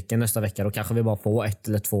möter Häcken nästa vecka. Då kanske vi bara får 1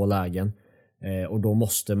 eller 2 lägen. Och då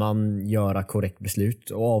måste man göra korrekt beslut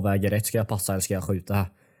och avväga rätt. Ska jag passa eller ska jag skjuta här?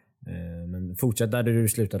 Men fortsätt där du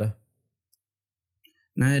slutade.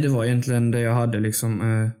 Nej, det var egentligen det jag hade liksom.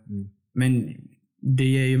 Men det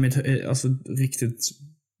ger ju mig alltså,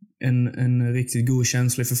 en riktigt god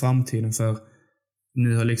känsla för framtiden. För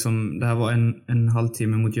nu har liksom, det här var en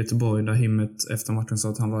halvtimme mot Göteborg där Himmet efter matchen sa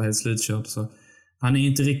att han var helt slutkörd. Så han är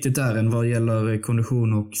inte riktigt där än vad gäller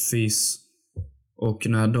kondition och fys. Och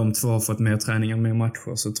när de två har fått mer träning och mer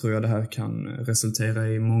matcher så tror jag det här kan resultera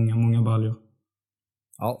i många, många baljor.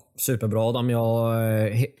 Ja, superbra Adam. Jag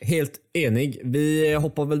är helt enig. Vi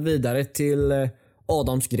hoppar väl vidare till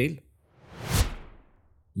Adams grill.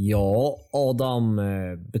 Ja, Adam,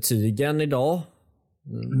 betygen idag.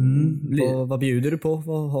 Vad bjuder du på?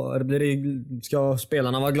 Ska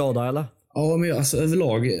spelarna vara glada eller? Ja, men alltså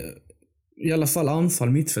överlag, i alla fall anfall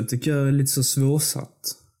mittfält tycker jag är lite så svårsatt.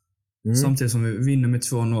 Samtidigt som vi vinner med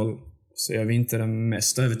 2-0 så är vi inte den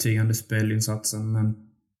mest övertygande spelinsatsen, men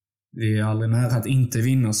vi är aldrig nära att inte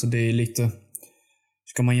vinna, så det är lite...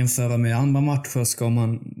 Ska man jämföra med andra matcher, ska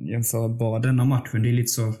man jämföra bara denna matchen, det är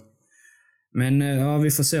lite så... Men ja,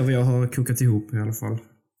 vi får se vad jag har kokat ihop i alla fall.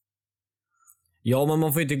 Ja, men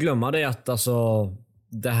man får inte glömma det att alltså,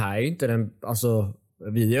 det här är inte den... Alltså,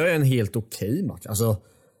 vi gör en helt okej match. Alltså,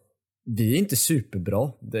 vi är inte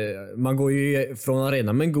superbra. Man går ju från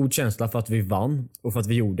arenan med en god känsla för att vi vann och för att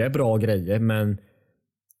vi gjorde bra grejer, men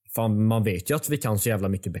fan, man vet ju att vi kan så jävla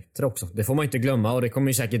mycket bättre också. Det får man inte glömma, och det kommer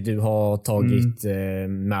ju säkert du ha tagit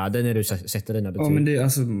med dig när du sätter dina betyg. Ja, men det,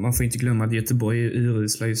 alltså, man får inte glömma att Göteborg är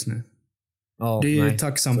urusla just nu. Ja, det är ju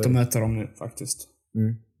tacksamt att möta dem nu faktiskt.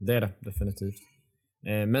 Det är det, definitivt.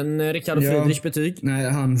 Men Rickard Friedrichs betyg? Nej,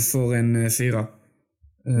 han får en 4.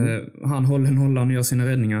 Han håller nollan och gör sina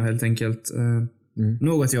räddningar helt enkelt.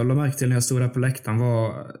 Något jag lade märke till när jag stod där på läktaren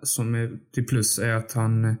var, som är till plus, är att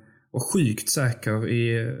han var sjukt säker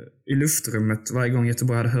i luftrummet varje gång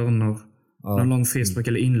Göteborg hade hörnor, någon lång frispark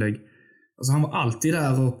eller inlägg. Alltså han var alltid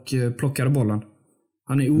där och plockade bollen.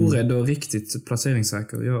 Han är orädd och riktigt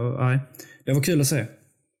placeringssäker. Det var kul att se.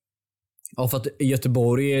 Ja, för att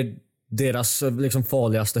Göteborg, deras liksom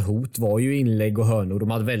farligaste hot var ju inlägg och hörnor.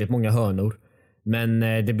 De hade väldigt många hörnor. Men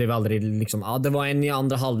det blev aldrig liksom... det var en i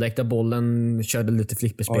andra halvlek där bollen körde lite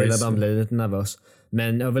flipperspel. Där blev lite nervös.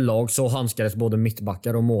 Men överlag så handskades både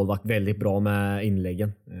mittbackar och målvakt väldigt bra med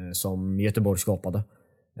inläggen som Göteborg skapade.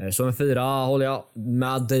 Så en 4 håller jag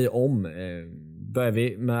med dig om. Börjar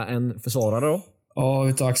vi med en försvarare då? Ja,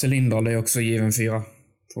 utav Axel Lindahl är också given 4.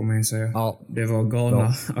 Får man ju säga. Ja, det var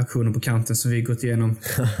galna aktioner på kanten som vi gått igenom.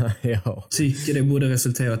 Ja. Tycker det borde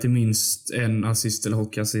resultera till minst en assist eller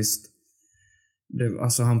hockeyassist.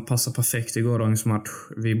 Alltså han passar perfekt i gårdagens match.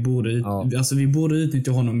 Vi borde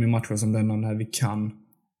utnyttja honom i matcher som denna när vi kan.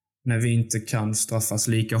 När vi inte kan straffas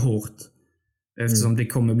lika hårt. Eftersom det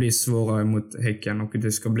kommer bli svårare mot Häcken, och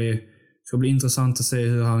det ska bli intressant att se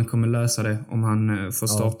hur han kommer lösa det om han får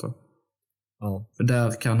starta. Ja. För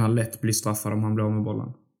där kan han lätt bli straffad om han blir av med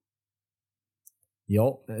bollen.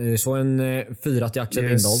 Ja, så en 4 till Axel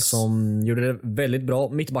Lindahl som gjorde det väldigt bra.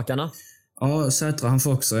 Mittbackarna? Ja, Sätra, han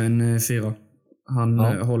får också en 4. Han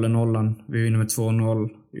håller nollan. Vi vinner med 2-0.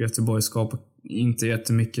 Göteborg skapar inte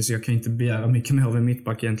jättemycket, så jag kan inte begära mycket mer av en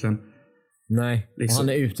mittback egentligen. Nej, liksom. Han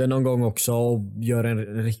är ute någon gång också och gör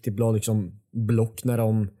en riktigt bra liksom, block när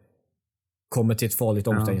de kommer till ett farligt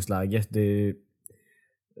omställningsläge. Det är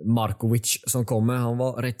Markovic som kommer. Han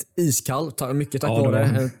var rätt iskall. Mycket tack vare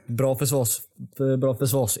en bra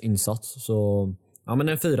försvarsinsats. Så ja, men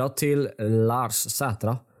en 4 till Lars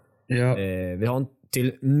Sätra. Ja. Vi har en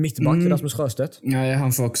till mittback, Rasmus Sjöstedt. Nej,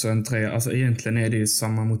 han får också en 3. Alltså egentligen är det ju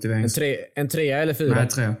samma motivering. En 3 eller 4? Nej,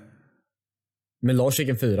 3. Men Lars fick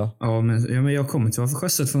en 4. Ja, men jag kommer till varför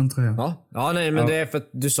Sjöstedt får en 3. Ja, nej, men det är för att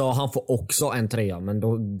du sa han får också en 3. Men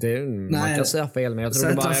då, man kan säga fel, men jag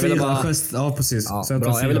tror Sjöstedt, ja, precis. Ja,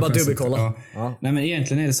 bra. Jag ville bara dubbelkolla. Ja. Nej, men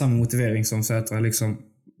egentligen är det samma motivering som Sätra. Liksom,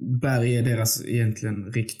 Berg är deras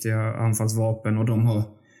egentligen riktiga anfallsvapen och de har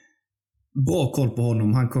bra koll på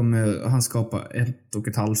honom. Han skapar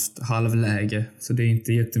 1,5 halvläge, så det är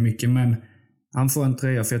inte jättemycket, men han får en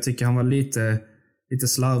 3 för jag tycker han var lite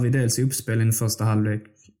slarvig dels i uppspelen i första halvlek.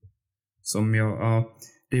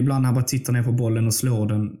 Det är ibland han bara tittar ner på bollen och slår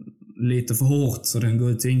den lite för hårt så den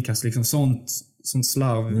går ut i inkast. Liksom sånt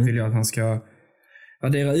slarv vill jag att han ska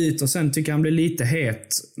radera ut. Och sen tycker jag han blir lite het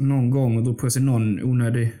någon gång och drog på sig någon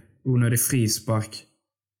onödig frispark.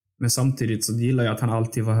 Men samtidigt så gillar jag att han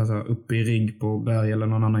alltid var uppe i rygg på Berg eller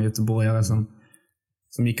någon annan göteborgare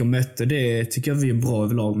som gick och mötte. Det tycker jag vi är bra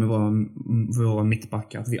överlag med våra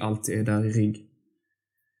mittbackar, att vi alltid är där i rygg.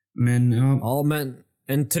 Men ja, men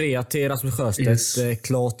en 3 till Rasmus Sjöstedt, yes.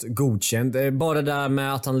 Klart godkänd. Bara det där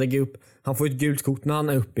med att han lägger upp, han får ett gult kort när han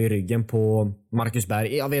är uppe i ryggen på Marcus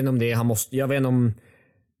Berg. Jag vet inte om det jag vet inte om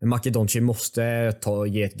Makedonci måste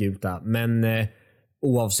ge ett gult där, men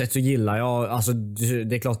oavsett så gillar jag, alltså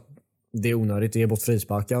det är klart det är onödigt att ge bort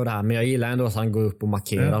frisparkar och det här, men jag gillar ändå att han går upp och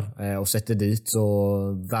markerar och sätter dit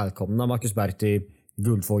och välkomnar Marcus Berg till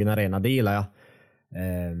Guldfågeln Arena. Det gillar jag.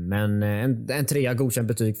 Men en 3 godkänt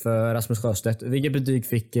betyg för Rasmus Sjöstedt. Vilket betyg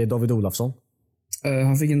fick David Olofsson?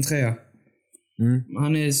 Han fick en 3.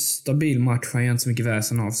 Han är stabil match, han gör inte så mycket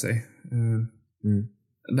väsen av sig.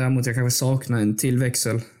 Däremot jag kanske saknar en till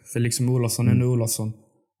växel, för liksom Olofsson är Olofsson.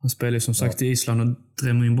 Han spelar som sagt i Island och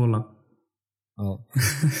drämmer in bollar. Ja.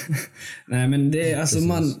 Nej, men det är alltså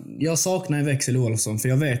jag saknar en växel i Olofsson, för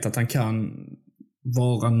jag vet att han kan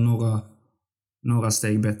vara några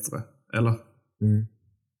steg bättre, eller?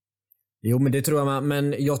 Jo, men det tror jag med.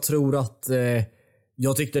 Men jag tror att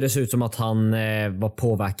jag tyckte det såg ut som att han var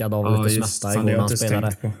påverkad av lite smärta igår när han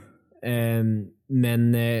spelade.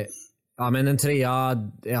 Men en 3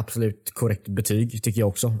 är absolut korrekt betyg, tycker jag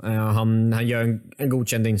också. Han gör en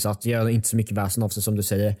godkänd insats, gör inte så mycket väsen av sig som du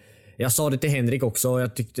säger. Jag sa det till Henrik också.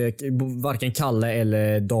 Jag tyckte varken Kalle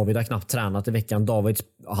eller David har knappt tränat i veckan. David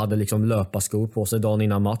hade liksom löparskor på sig dagen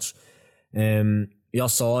innan match.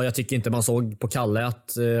 Jag tycker inte man såg på Kalle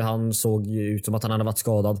att han såg ut som att han hade varit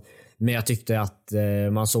skadad. Men jag tyckte att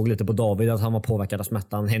man såg lite på David att han var påverkad av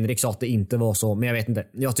smärtan. Henrik sa att det inte var så, men jag vet inte.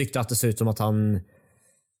 Jag tyckte att det såg ut som att han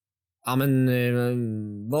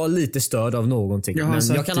var lite störd av någonting. Ja, han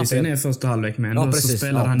satte sig ner första halvlek med. Ja, precis. Så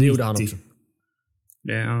spelade han 90. Gjorde han också.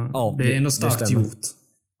 Det är ändå starkt gjort.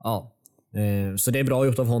 Ja. Så det är bra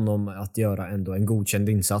gjort av honom att göra ändå en godkänd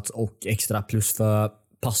insats och extra plus för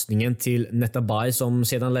passningen till Netabay som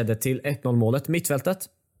sedan ledde till 1-0 målet. Mittfältet?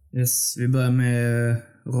 Yes, vi börjar med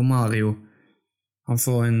Romario. Han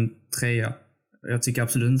får en 3. Jag tycker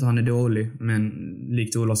absolut inte han är dålig, men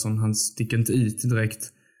likt Olofsson, han sticker inte ut direkt.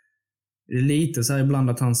 Det är lite så här ibland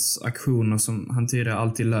att hans aktioner som han tidigare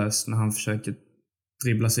alltid löst när han försöker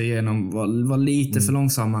dribbla sig igenom var lite för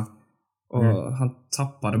långsamma. Och han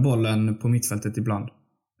tappade bollen på mittfältet ibland.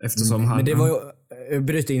 Eftersom han... Men det var ju... Jag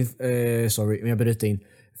bryter in.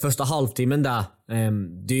 Första halvtimmen där,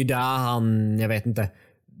 det är ju där han, jag vet inte,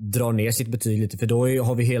 drar ner sitt betyg lite. För då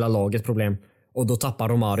har vi hela laget problem. Och då tappar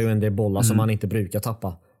Romario en del bollar som han inte brukar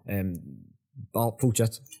tappa. Ja,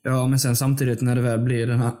 fortsätt. Ja, men sen samtidigt när det väl blir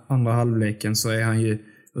den här andra halvleken så är han ju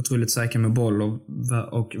otroligt säker med boll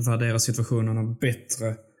och värderar situationerna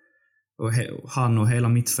bättre. Och han och hela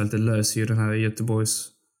mittfältet löser ju den här Göteborgs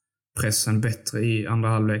pressen bättre i andra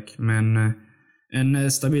halvlek. Men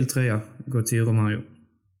en stabil 3 går till Romario.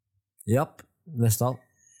 Japp, nästa.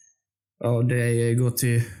 Ja, det går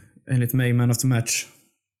till, enligt mig, man of the match.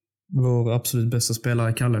 Vår absolut bästa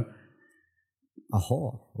spelare, Kalle.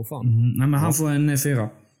 Jaha, vad fan. Nej, men han får en 4.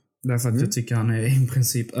 Därför att jag tycker han är i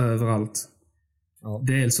princip överallt. Ja.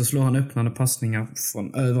 Dels så slår han öppnande passningar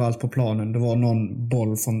från överallt på planen. Det var någon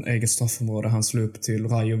boll från eget straffområde han slog upp till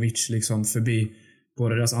Rajovic liksom förbi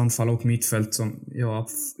både deras anfall och mittfält som jag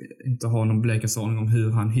inte har någon blekaste aning om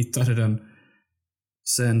hur han hittade den.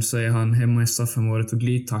 Sen så är han hemma i straffområdet och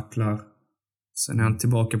glidtacklar. Sen är han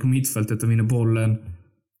tillbaka på mittfältet och vinner bollen.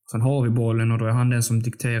 Sen har vi bollen och då är han den som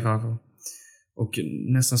dikterar och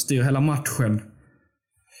nästan styr hela matchen.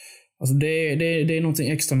 Alltså det är någonting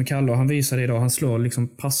extra med Kalle och han visar det idag. Han slår liksom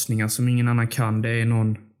passningar som ingen annan kan. Det är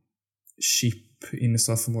någon chip in i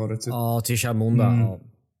straffområdet. Ja, till Chamon där.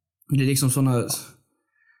 Det är liksom såna...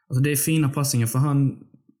 Alltså det är fina passningar för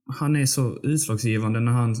han är så utslagsgivande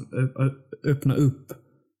när han öppnar upp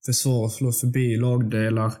försvar och slår förbi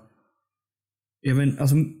lagdelar.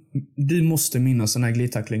 Du måste minnas den här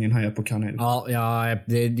glidtacklingen här på Kanel. Ja,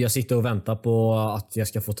 jag sitter och väntar på att jag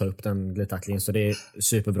ska få ta upp den glidtacklingen, så det är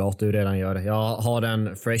superbra att du redan gör det. Jag har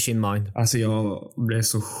den fresh in mind. Alltså jag blev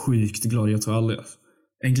så sjukt glad, jag tror aldrig.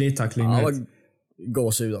 En glidtackling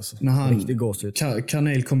gåshud alltså. När han, riktigt gåshud.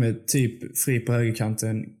 Kanel kommer typ fri på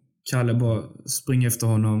högerkanten. Kalle bara springer efter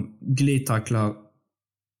honom, glidtacklar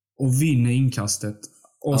och vinner inkastet.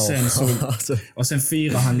 Och sen och sen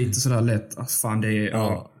firar han lite sådär lätt. Fan, det är...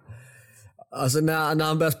 Ja. Alltså när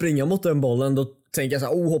han börjar springa mot den bollen, då tänker jag så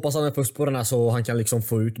här, hoppas han är först på den här så han kan liksom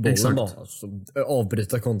få ut bollen bara. Alltså,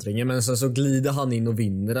 avbryta kontringen. Men sen så glider han in och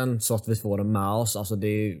vinner den så att vi får den med oss. Alltså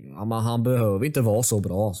han behöver inte vara så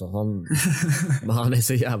bra. Alltså. Han är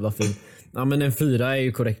så jävla fin. Ja, men en 4 är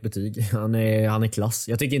ju korrekt betyg. Han är klass.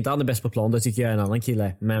 Jag tycker inte han är bäst på plan, det tycker jag är en annan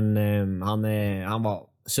kille. Men han var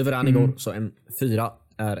suverän igår, så en 4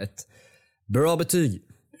 är ett bra betyg.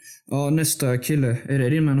 Ja, nästa kille. Är det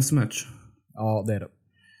din man of the match? Ja, det är det.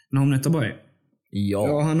 Nahom Netabay.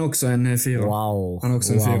 Ja, han är också en 4. Wow, han är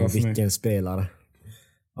också en 4 för vilken mig. spelare.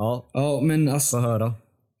 Ja, men alltså, få höra.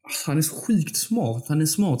 Han är så sjukt smart. Han är en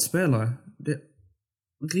smart spelare. Det är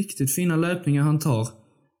riktigt fina löpningar han tar.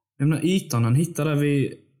 Jag menar, ytan han hittar där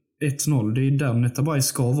vid 1-0, det är där Netabay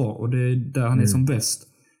ska vara. Och det är där han är som bäst.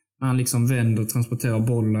 När han liksom vänder och transporterar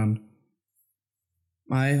bollen.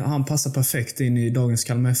 Nej, han passar perfekt in i dagens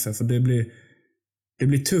Kalmar FF. För det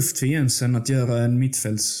blir tufft för Jensen att göra en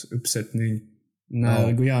mittfältsuppsättning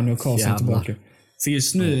när Gojani och Karlsson är tillbaka. För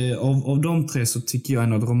just nu, av de tre, så tycker jag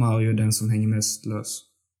ändå att Romario är den som hänger mest lös.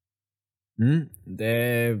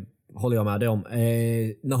 Det håller jag med dig om.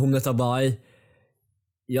 Nahom Netabay,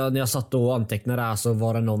 när jag satt och antecknade där så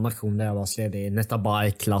var det någon aktion där jag bara skrev det.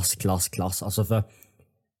 Netabay, klass. Alltså för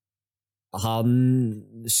han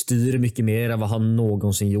styr mycket mer än vad han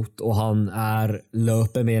någonsin gjort. Och han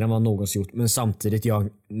löper mer än vad han någonsin gjort. Men samtidigt gör han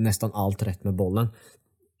nästan allt rätt med bollen.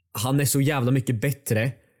 Han är så jävla mycket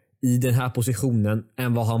bättre i den här positionen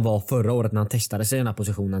än vad han var förra året när han testade sig i den här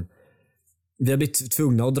positionen. Vi har blivit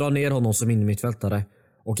tvungna att dra ner honom som innermittfältare.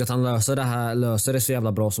 Och att han löser det så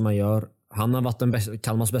jävla bra som han gör. Han har varit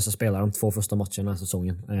Kalmars bästa spelare de 2 första matcherna den här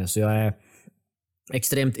säsongen. Så jag är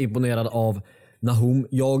extremt imponerad av Nahom.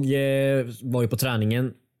 Jag var ju på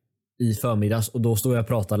träningen i förmiddags och då stod jag och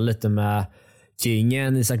pratade lite med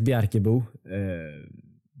kingen Isak Bjerkebo.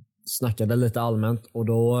 Snackade lite allmänt och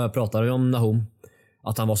då pratade vi om Nahom.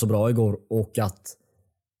 Att han var så bra igår och att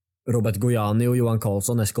Robert Gojani och Johan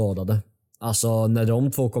Karlsson är skadade. Alltså när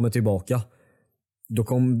de 2 kommer tillbaka, då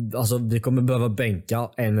vi kommer behöva bänka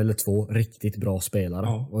 1 eller 2 riktigt bra spelare.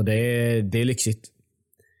 Ja. Och det är lyxigt.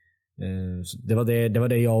 Det var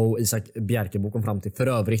det jag och Isak Bjerkebo kom fram till. För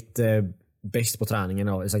övrigt bäst på träningen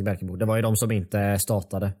av Isak Bjerkebo. Det var ju de som inte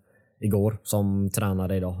startade igår som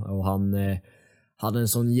tränade idag. Och han hade en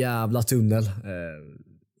sån jävla tunnel.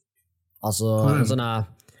 Alltså en sån här...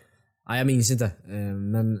 Nej, jag minns inte.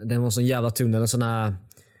 Men den var en sån jävla tunnel. En sån här...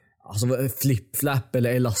 Alltså flip-flap eller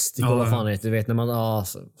elastik eller vad fan det heter. Du vet när man...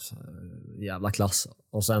 jävla klass.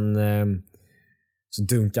 Och sen... Så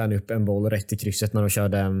dunkade han upp en boll rätt i krysset när de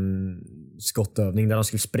körde en skottövning där de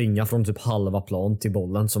skulle springa från typ halva plan till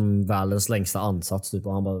bollen som världens längsta ansats typ,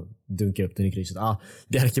 och han bara dunkade upp den i krysset.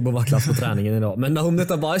 Bjerkebo var klass på träningen idag. Men Nahom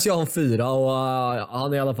Netabay så jag har en 4 och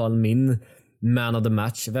han är i alla fall min man of the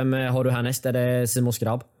match. Vem har du härnäst? Är det Simon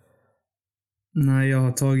Skrabb? Nej, jag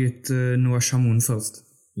har tagit Noah Chamoun först.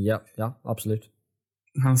 Ja, absolut.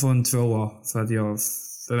 Han får en 2 för att jag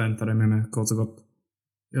förväntade mig kort och gott.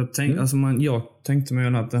 Jag tänkte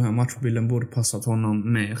mig att den här matchbilden borde passat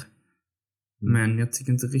honom mer. Men jag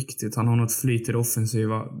tycker inte riktigt. Han har något flyt i det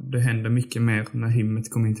offensiva. Det händer mycket mer när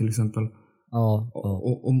Himmet kommer in till exempel.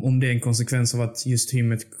 Om det är en konsekvens av att just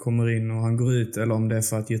Himmet kommer in och han går ut, eller om det är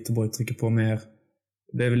för att Göteborg trycker på mer.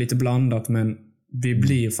 Det är väl lite blandat, men vi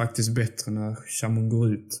blir faktiskt bättre när Chamoun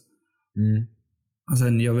går ut. Och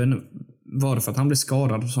sen, jag vet inte, var det för att han blev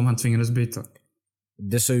skadad som han tvingades byta?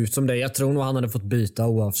 Det såg ut som det. Jag tror nog han hade fått byta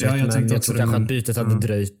oavsett. Ja, jag tror kanske att bytet hade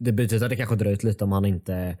dröjt. Bytet hade kanske dröjt lite om han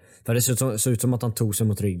inte... För det såg ut som att han tog sig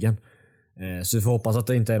mot ryggen. Så vi får hoppas att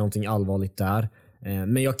det inte är någonting allvarligt där.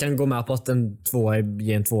 Men jag kan gå med på att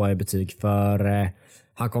ge en 2 i betyg. För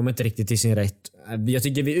han kommer inte riktigt till sin rätt. Jag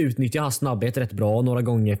tycker vi utnyttjar hans snabbhet rätt bra. Några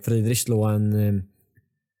gånger Friedrich slår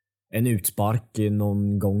en utspark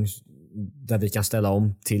någon gång där vi kan ställa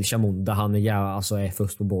om till Chamoun. Där han är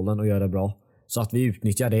först på bollen och gör det bra. Så att vi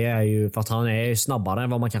utnyttjar det är ju för att han är snabbare än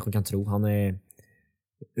vad man kanske kan tro. Han är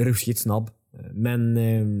ruskigt snabb. Men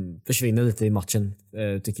försvinner lite i matchen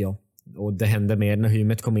tycker jag. Och det händer mer när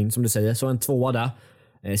Hymet kom in som du säger. Så en 2 där.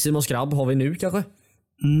 Simon Skrabb har vi nu kanske?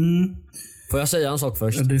 Får jag säga en sak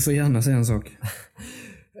först? Ja, du får gärna säga en sak.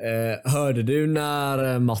 Hörde du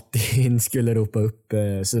när Martin skulle ropa upp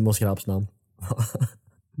Simon Skrabbs namn?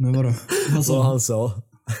 Men vadå? Vad han sa?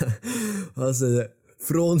 Han säger: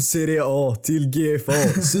 Från Serie A till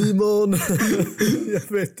GFA. Simon!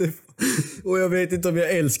 Jag vet inte. Och jag vet inte om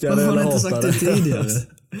jag älskar Varför det har eller han inte hatar sagt det tidigare?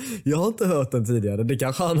 Jag har inte hört den tidigare. Det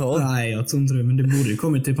kanske han har. Nej, jag tror inte det. Men det borde ju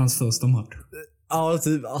kommit till hans första match. Ja,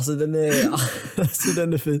 typ. Alltså den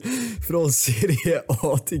är fin. Från Serie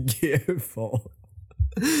A till GFA.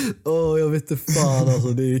 Jag vet inte fan alltså.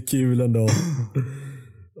 Det är kul ändå.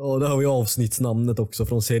 Där har vi avsnittsnamnet också.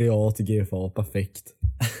 Från Serie A till GFA. Perfekt.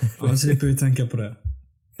 Ja, slipper vi tänka på det.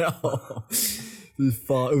 Ja. Fy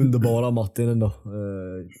fan, underbara Martin ändå.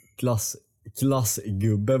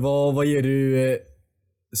 Klassgubbe. Vad ger du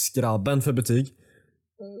skrabben för betyg?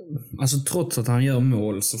 Alltså trots att han gör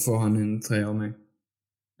mål så får han en 3 av mig.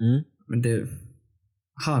 Men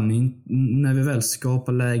när vi väl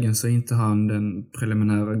skapar lägen så är inte han den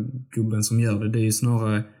preliminära gubben som gör det. Det är ju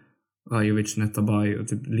snarare Rajovic, Netabay och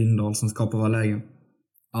typ Lindahl som skapar våra lägen.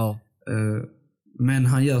 Ja. Men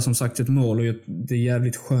han gör som sagt ett mål och det är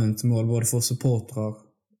jävligt skönt mål både för supportrar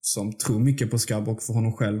som tror mycket på Skabb och för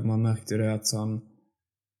honom själv. Man märkte det att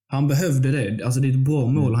han behövde det. Alltså det är ett bra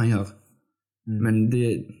mål han gör. Men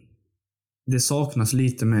det saknas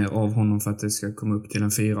lite mer av honom för att det ska komma upp till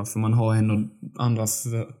en 4. För man har ändå andra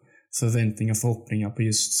förväntningar, förhoppningar på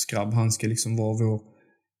just Skabb. Han ska liksom vara vår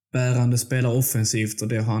bärande spelare offensivt och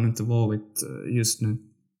det har han inte varit just nu.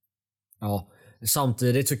 Ja,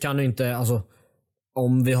 samtidigt så kan du inte, alltså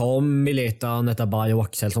om vi har Mileta, Netabay och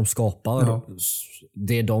Axel som skapar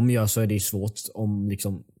det de gör, så är det svårt om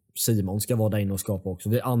liksom Simon ska vara där inne och skapa också.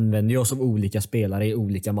 Vi använder ju oss av olika spelare i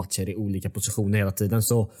olika matcher, i olika positioner hela tiden.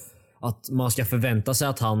 Så att man ska förvänta sig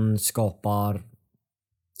att han skapar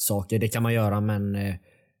saker, det kan man göra, men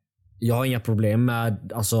jag har inga problem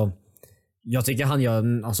med, alltså jag tycker han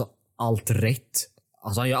gör allt rätt.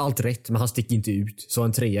 Alltså han gör allt rätt, men han sticker inte ut. Så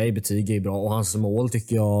en 3 i betyg är bra, och hans mål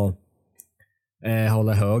tycker jag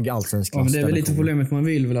håller hög allsvensk klass. Ja, men det är väl lite problemet, man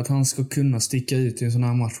vill väl att han ska kunna sticka ut i en sån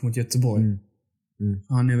här match mot Göteborg.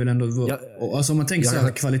 Han är väl ändå alltså om man tänker så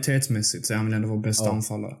här kvalitetsmässigt så är han väl ändå vår bästa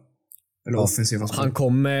anfallare. Eller offensiva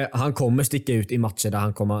spelare. Han kommer sticka ut i matcher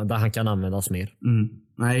där han kan användas mer.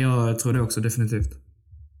 Nej, jag tror det också definitivt.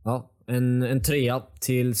 Ja, en 3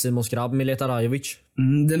 till Simon Skrabb, Mileta Rajovic.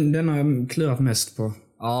 Den har jag klurat mest på.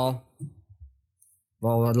 Ja.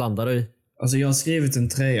 Vad landar du i? Alltså jag har skrivit en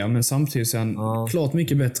 3, men samtidigt så är han klart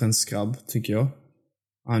mycket bättre än Skrabb, tycker jag.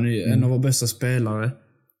 Han är en av våra bästa spelare.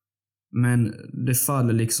 Men det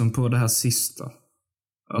faller liksom på det här sista.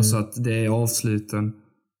 Alltså att det är avsluten.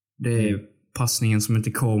 Det är passningen som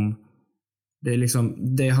inte kom. Det är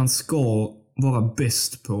liksom det han ska vara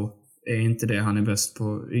bäst på är inte det han är bäst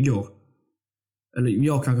på igår. Eller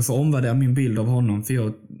jag kanske får omvärdera min bild av honom, för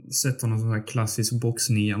jag sett honom som en klassisk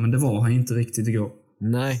boxnia, men det var han inte riktigt igår.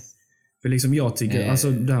 Nej. För liksom jag tycker,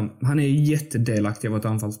 alltså han är jättedelaktig av ett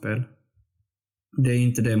anfallsspel. Det är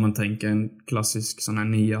inte det man tänker en klassisk sån här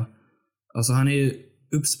 9. Alltså han är ju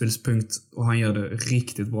uppspelspunkt och han gör det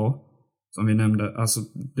riktigt bra. Som vi nämnde, alltså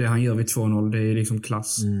det han gör vid 2-0, det är liksom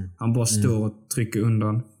klass. Han bara står och trycker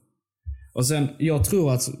undan. Och sen, jag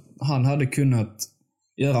tror att han hade kunnat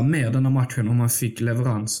göra mer den här matchen om han fick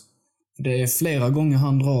leverans. Det är flera gånger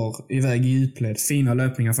han drar iväg i djupled. Fina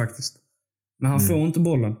löpningar faktiskt. Men han får inte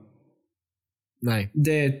bollen. Nej.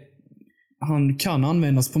 Han kan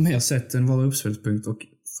användas på mer sätt än vara uppspelspunkt. Och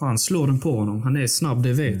fan, slår den på honom. Han är snabb,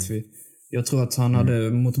 det vet vi. Jag tror att han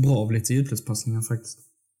hade mått bra av lite djupledspassningar faktiskt.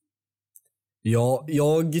 Ja,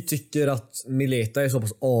 jag tycker att Mileta är så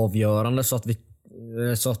pass avgörande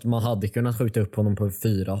så att man hade kunnat skjuta upp honom på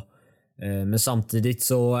 4. Men samtidigt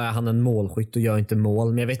så är han en målskytt och gör inte mål.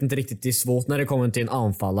 Men jag vet inte riktigt, det är svårt när det kommer till en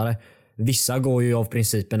anfallare. Vissa går ju av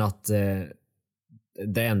principen att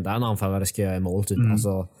det enda en anfallare ska göra är mål typ.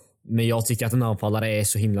 Alltså, men jag tycker att en anfallare är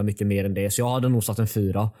så himla mycket mer än det. Så jag hade nog satt en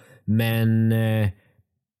 4. Men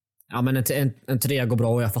en 3 går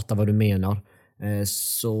bra och jag fattar vad du menar.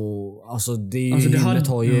 Så alltså Himmet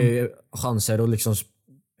har ju chanser att liksom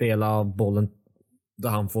spela bollen där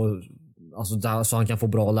han får, alltså där, så han kan få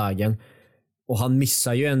bra lägen. Och han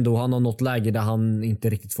missar ju ändå, han har något läge där han inte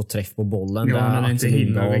riktigt får träff på bollen. Ja, där han är inte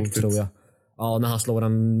hinner riktigt, tror jag. Ja, när han slår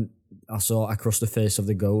den alltså across the face of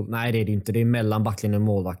the goal. Nej, det är det inte. Det är mellan backlinjen och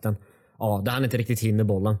målvakten. Ja, där han inte riktigt hinner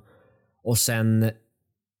bollen. Och sen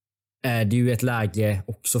är det ju ett läge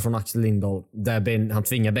också från Axel Lindahl där han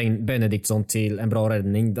tvingar Benediktsson till en bra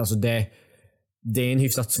räddning. Alltså det är en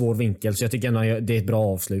hyfsat svår vinkel, så jag tycker ändå det är ett bra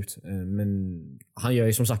avslut. Men han gör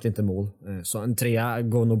ju som sagt inte mål. Så en 3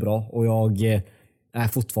 går nog bra, och jag är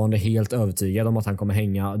fortfarande helt övertygad om att han kommer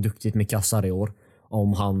hänga duktigt med kassar i år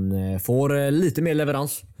om han får lite mer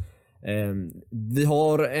leverans. Vi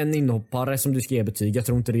har en inhoppare som du ska ge betyg. Jag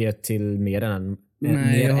tror inte det är till mer än en.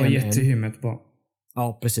 Nej, jag har gett till Himmet bara.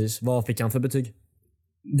 Ja, precis. Vad fick han för betyg?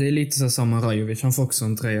 Det är lite så samma Rajovic. Han får också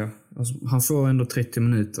en 3. Alltså, han får ändå 30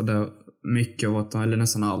 minuter där mycket av att, eller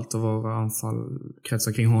nästan allt av våra anfall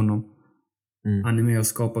kretsar kring honom. Han är med och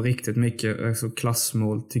skapar riktigt mycket alltså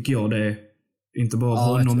klassmål, tycker jag det är. Inte bara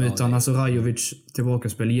honom utan alltså Rajovic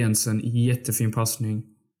tillbakaspel, Jensen, jättefin passning.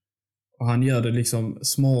 Och han gör det liksom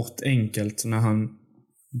smart, enkelt när han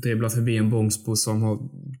dribblar förbi en Bångsbo som har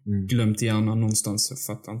glömt hjärnan någonstans. Jag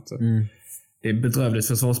fattar inte. Det är bedrövligt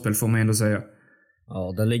försvarsspel får man ändå säga.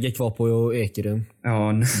 Ja, den ligger kvar på Ekerum.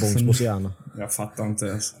 Ja, Bångsbos hjärna. Jag fattar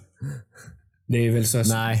inte alltså. Det är väl så.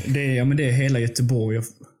 Nej. Det är hela Göteborg.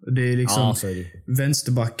 Det är liksom så är det.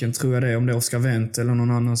 vänsterbacken tror jag det är, om det är Oskar Wendt eller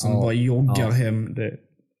någon annan som bara joggar hem. Det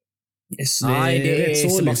är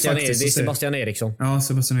Sebastian Eriksson. Ja,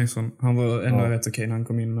 Sebastian Eriksson. Han var ändå rätt okej när han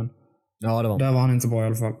kom in, men ja, det var. Där var han inte bra i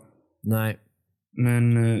alla fall. Nej.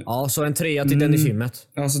 Men så en 3 till Dennis Himmet.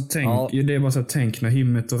 Alltså det är bara så att tänk när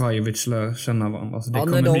Himmet och Rajovic lär känna varandra. Alltså,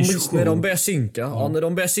 när de börjar synka. Ja, när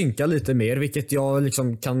de börjar synka lite mer, vilket jag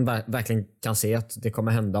liksom verkligen kan se att det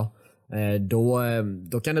kommer hända.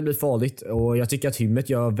 Då kan det bli farligt, och jag tycker att Himmet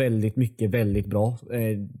gör väldigt bra.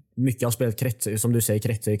 Mycket har spelat som du säger,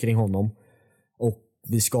 kretsar kring honom, och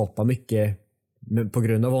vi skapar mycket på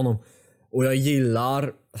grund av honom. Och jag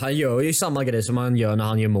gillar, han gör ju samma grej som han gör när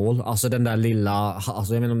han gör mål. Alltså den där lilla,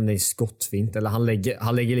 alltså jag vet inte om det är skottfint eller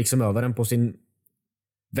han lägger liksom över den på sin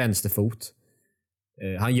vänsterfot.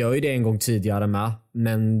 Han gör ju det en gång tidigare med,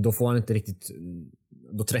 men då får han inte riktigt,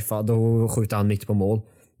 då skjuter han mitt på mål.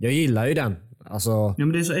 Jag gillar ju den. Alltså, ja,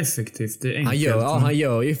 men det är så effektivt. Det är enkelt. Han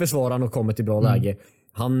gör ju försvararen och kommer till bra läge.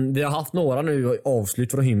 Vi har haft några nu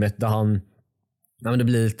avslut från Himmet där det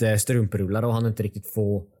blir lite strumprullar och han inte riktigt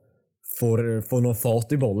får någon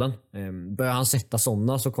fart i bollen. Börjar han sätta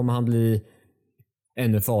sådana så kommer han bli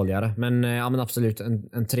ännu farligare. Men absolut,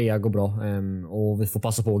 en 3 går bra. Och vi får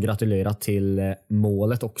passa på att gratulera till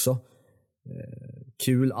målet också.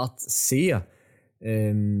 Kul att se.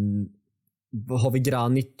 Har vi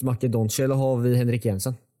Granit Makedonci eller har vi Henrik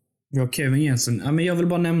Jensen? Ja, Kevin Jensen. Ja, men jag vill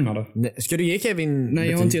bara nämna det. Ska du ge Kevin Nej,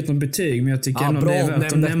 jag har inte gett något betyg, men jag tycker ändå det är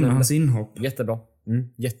värt att nämna hans inhopp. Jättebra.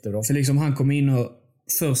 Jättebra. För liksom han kom in och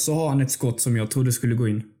först så har han ett skott som jag trodde skulle gå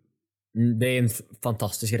in. Det är en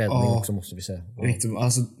fantastisk räddning också, måste vi säga. Riktigt,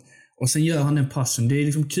 alltså, och sen gör han den passen. Det är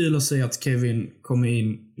liksom kul att se att Kevin kommer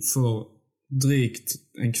in för drygt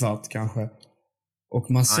en kvart kanske.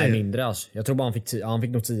 Och man ser... Nej, mindre alltså. Jag tror bara han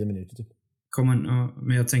fick nog 10 minuter typ.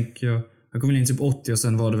 Men jag tänker... Han kom in typ 80 och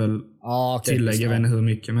sen var det väl tillägg, jag vet inte hur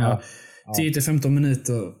mycket. Men 10-15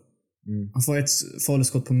 minuter. Han får ett farligt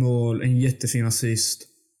skott på mål, en jättefin assist.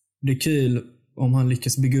 Det är kul om han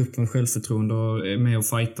lyckas bygga upp med självförtroende och är med och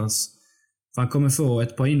fightas. För han kommer få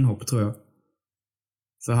ett par inhopp, tror jag.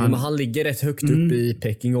 För han ligger rätt högt upp i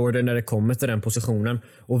pecking order när det kommer till den positionen.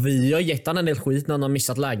 Och vi har gett han en del skit när han har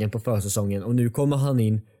missat lägen på försäsongen. Och nu kommer han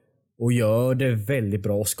in och gör det väldigt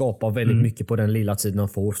bra och skapar väldigt mycket på den lilla tiden han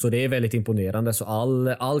får. Så det är väldigt imponerande. Så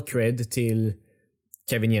all cred till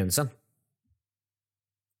Kevin Jensen.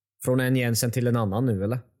 Från en Jensen till en annan nu,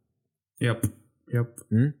 eller? Japp.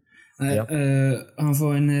 Han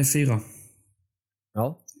får en 4.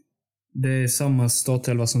 Ja. Det är samma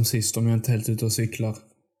startelva som sist, om jag inte helt ute och cyklar.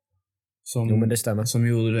 Men det stämmer. Som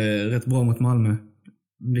gjorde det rätt bra mot Malmö.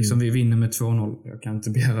 Liksom vi vinner med 2-0. Jag kan inte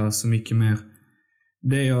begära så mycket mer.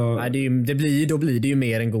 Då blir det ju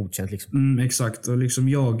mer än godkänt liksom. Exakt. Och liksom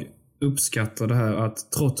jag uppskattar det här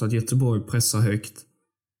att trots att Göteborg pressar högt,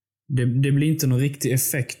 det blir inte någon riktig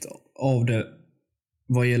effekt av det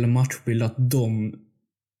vad gäller matchbild, att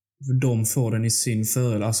de får den i sin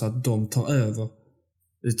fördel, alltså att de tar över.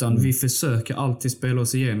 Utan vi försöker alltid spela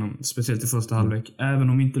oss igenom, speciellt i första halvlek, även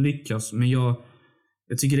om vi inte lyckas. Men jag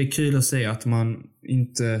tycker det är kul att se att man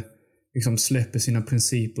inte liksom släpper sina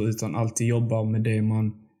principer, utan alltid jobbar med det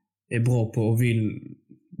man är bra på och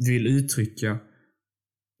vill uttrycka.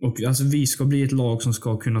 Och alltså vi ska bli ett lag som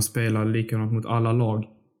ska kunna spela likadant mot alla lag.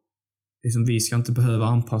 Liksom, vi ska inte behöva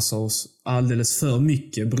anpassa oss alldeles för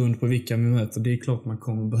mycket beroende på vilka vi möter. Det är klart man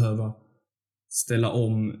kommer behöva ställa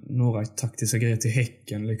om några taktiska grejer till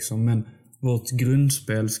Häcken liksom. Men vårt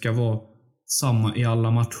grundspel ska vara samma i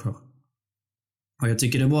alla matcher. Och jag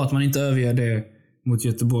tycker det är bra att man inte överger det mot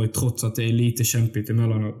Göteborg, trots att det är lite kämpigt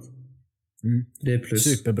emellanåt. Det är plus.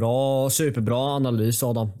 Superbra analys,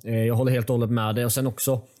 Adam. Jag håller helt och hållet med dig. Och sen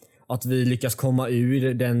också att vi lyckas komma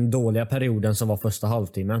ur den dåliga perioden som var första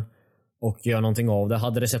halvtimmen och göra någonting av det.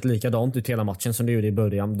 Hade det sett likadant ut hela matchen som det gjorde i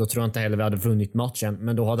början, då tror jag inte heller vi hade vunnit matchen.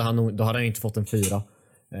 Men då hade han inte fått en 4.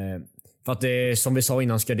 För att det, som vi sa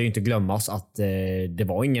innan, ska det ju inte glömmas att det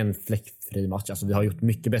var ingen fläckfri match. Alltså, vi har gjort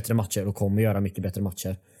mycket bättre matcher och kommer göra mycket bättre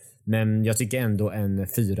matcher. Men jag tycker ändå en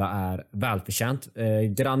 4 är välförtjänt.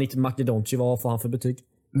 Granit Makedonci, vad får han för betyg?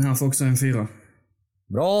 Han får också en 4.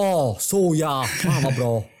 Bra! Så ja! Fan vad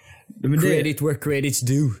bra. Credit where credit's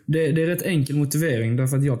due. Det är rätt enkel motivering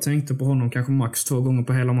därför att jag tänkte på honom kanske max 2 gånger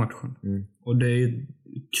på hela matchen. Och det är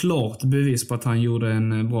klart bevis på att han gjorde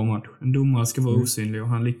en bra match. En domare ska vara osynlig och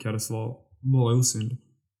han lyckades vara osynlig.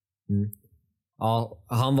 Ja,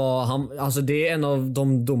 alltså det är en av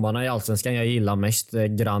de domarna i Allsvenskan jag gillar mest,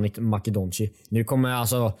 Granit Makedonci. Nu kommer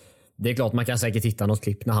alltså, det är klart man kan säkert hitta något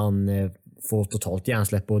klipp när han får totalt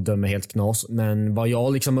hjärnsläpp och dömer helt knas, men vad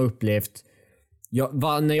jag liksom har upplevt,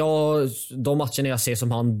 de matcherna jag ser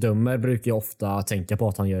som han dömer brukar jag ofta tänka på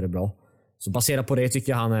att han gör det bra. Så baserat på det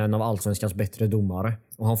tycker jag han är en av Allsvenskans bättre domare.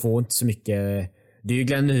 Och han får inte så mycket. Det är ju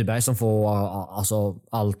Glenn Nyberg som får alltså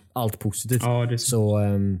allt positivt. Ja, det är så.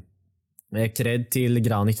 Cred till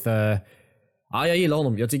Granit för jag gillar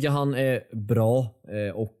honom. Jag tycker han är bra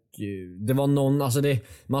och det var någon, alltså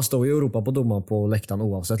man står ju och ropar på domaren på läktaren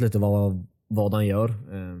oavsett lite vad han gör.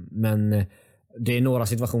 Men det är några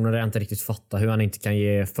situationer där jag inte riktigt fattar hur han inte kan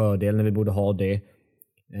ge fördel när vi borde ha det.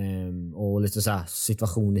 Och lite så här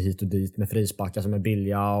situationer hit och dit med frisparkar som är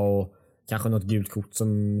billiga och kanske något gult kort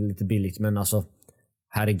som är lite billigt, men alltså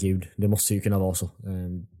herregud, det måste ju kunna vara så.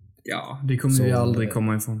 Ja, det kommer vi aldrig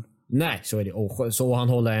komma ifrån. Nej, så är det. Och så han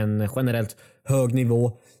håller en generellt hög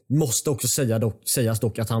nivå. Måste också sägas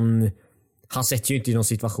dock att han sätter ju inte i någon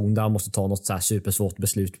situation där han måste ta något så här supersvårt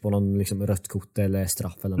beslut på någon liksom rött kort eller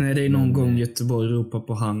straff eller något. Nej, det är någon gång Göteborg ropar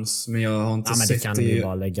på hans, men jag har inte sett det. Men det kan vi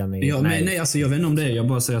bara lägga ner. Ja, nej, alltså jag vet inte om det är. Jag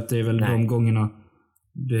bara säger att det är väl de gångerna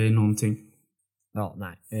det är någonting. Ja,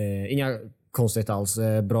 nej. Inga konstigheter alls.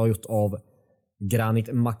 Bra gjort av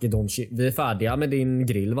Granit Makedonci. Vi är färdiga med din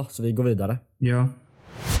grill, va? Så vi går vidare.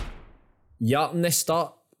 Ja, nästa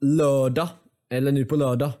lördag, eller nu på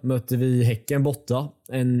lördag, möter vi Häcken borta.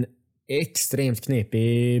 En extremt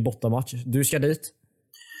knepig bortamatch. Du ska dit?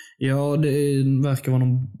 Ja, det verkar vara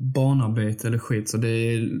någon banarbete eller skit, så det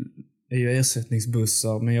är ju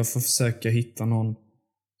ersättningsbussar, men jag får försöka hitta någon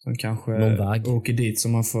som kanske åker dit så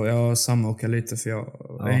man får samåka lite, för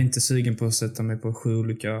jag är inte sugen på att sätta mig på 7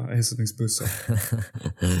 olika ersättningsbussar.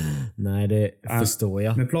 Nej, det förstår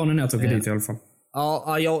jag. Men planen är att åka dit i alla fall.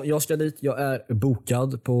 Ja, jag ska dit. Jag är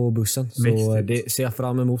bokad på bussen. Så det ser jag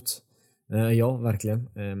fram emot. Ja, verkligen.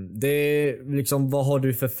 Det är liksom, vad har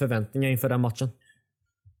du för förväntningar inför den matchen?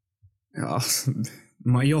 Ja,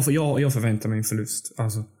 jag förväntar mig en förlust.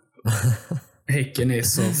 Alltså, Häcken är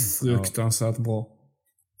så fruktansvärt bra.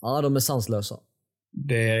 Ja, de är sanslösa.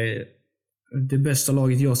 Det är det bästa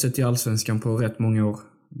laget jag har sett i Allsvenskan på rätt många år.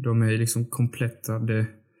 De är liksom kompletta.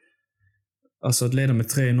 Alltså att leda med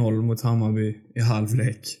 3-0 mot Hammarby i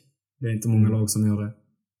halvlek. Det är inte många lag som gör det.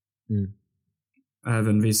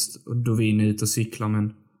 Även visst, Dovin är ute och cyklar,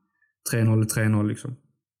 men 3-0 är 3-0 liksom.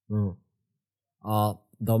 Ja,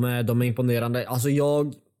 de är imponerande. Alltså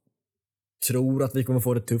jag tror att vi kommer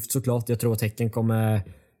få det tufft såklart. Jag tror att Häcken kommer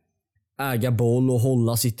äga boll och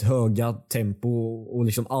hålla sitt höga tempo och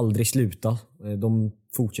liksom aldrig sluta. De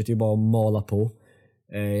fortsätter ju bara mala på.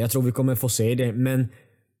 Jag tror vi kommer få se det, men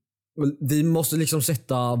vi måste liksom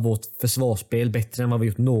sätta vårt försvarsspel bättre än vad vi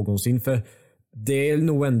gjort någonsin, för det är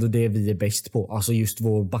nog ändå det vi är bäst på. Alltså just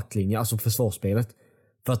vår backlinje, alltså försvarsspelet.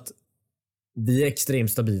 För att vi är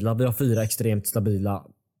extremt stabila. Vi har 4 extremt stabila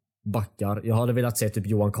backar. Jag hade velat se typ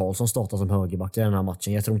Johan Karlsson starta som högerback i den här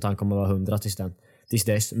matchen. Jag tror inte han kommer vara 100 tills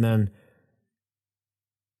dess. Men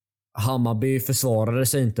Hammarby försvarade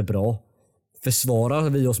sig inte bra. Försvarar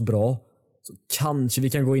vi oss bra så kanske vi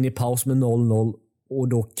kan gå in i paus med 0-0 och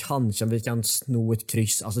då kanske vi kan sno ett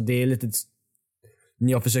kryss. Alltså det är lite,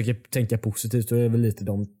 när jag försöker tänka positivt så är det väl lite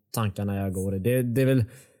de tankarna jag går i.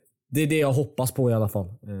 Det är det jag hoppas på i alla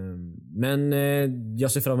fall. Men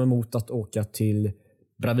jag ser fram emot att åka till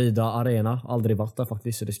Bravida Arena. Aldrig varit där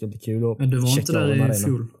faktiskt, så det ska bli kul att men du var inte där i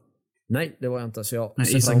fjol? Nej, det var jag inte. Så jag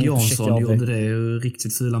Isak Jansson gjorde det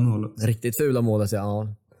riktigt fula målet. Riktigt fula målet,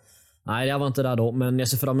 ja. Nej, jag var inte där då, men jag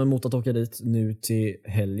ser fram emot att åka dit nu till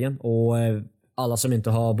helgen. Och alla som inte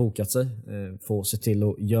har bokat sig får se till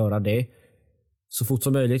att göra det så fort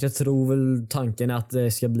som möjligt. Jag tror väl tanken är att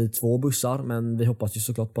det ska bli 2 bussar, men vi hoppas ju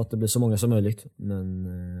såklart på att det blir så många som möjligt. Men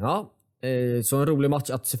så en rolig match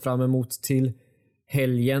att se fram emot till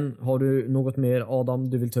helgen. Har du något mer, Adam,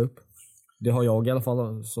 du vill ta upp? Det har jag i alla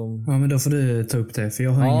fall. Ja, men då får du ta upp det, för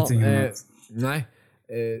jag har ingenting annat. Nej.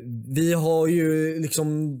 Vi har ju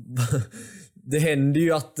liksom det händer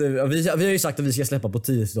ju att vi har ju sagt att vi ska släppa på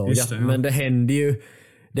 10 dagar, men det händer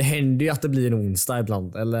ju att det blir en onsdag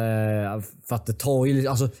ibland, eller för att det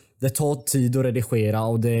tar tid att redigera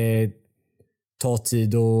och det ta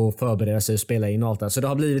tid och förbereda sig och spela in och allt det. Så det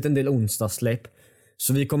har blivit en del onsdagssläpp.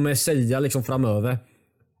 Så vi kommer säga liksom framöver.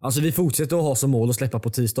 Alltså vi fortsätter att ha som mål att släppa på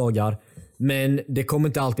tisdagar. Men det kommer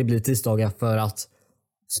inte alltid bli tisdagar för att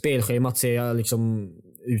spelschemat ser liksom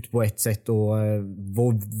ut på ett sätt och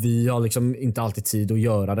vi har liksom inte alltid tid att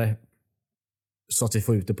göra det. Så att vi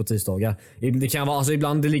får ut det på tisdagar. Det kan vara, alltså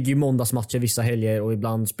ibland det ligger ju måndagsmatcher vissa helger och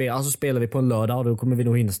ibland spelar vi på en lördag och då kommer vi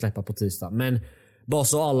nog hinna släppa på tisdag. Men bara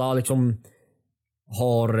så alla liksom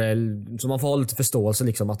har, så man får ha lite förståelse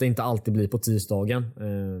liksom att det inte alltid blir på tisdagen.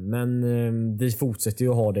 Men vi fortsätter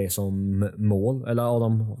ju att ha det som mål. Eller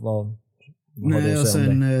Adam, vad har du att säga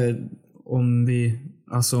om det?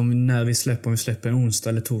 När vi släpper en onsdag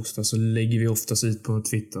eller torsdag så lägger vi oftast ut på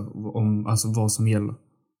Twitter om alltså vad som gäller.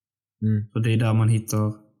 Så det är där man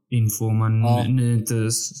hittar info om man nu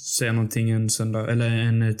inte ser någonting en söndag eller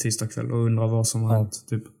en tisdagkväll och undrar vad som har hänt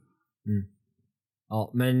typ.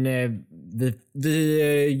 Ja, men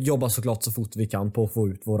vi jobbar såklart så fort vi kan på att få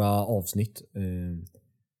ut våra avsnitt.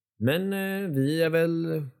 Men vi är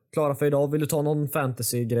väl klara för idag. Vill du ta någon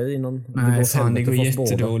fantasy-grej innan? Nej, det går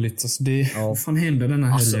jättedåligt. Alltså, vad fan händer den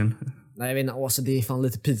här helgen? Nej, jag vet inte. Alltså, det är fan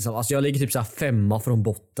lite pinsamt. Alltså, jag ligger typ så här 5 från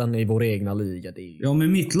botten i vår egna liga. Ja,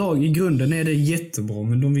 men mitt lag i grunden är det jättebra,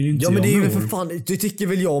 men de vill ju inte men det är ju mål. för fan, det tycker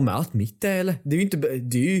väl jag med att mitt är, eller? Det är ju inte,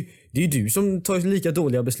 det är ju du som tar lika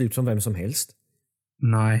dåliga beslut som vem som helst.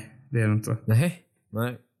 Nej, det är det inte. Nej.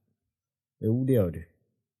 Jo, det gör du.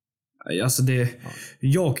 Alltså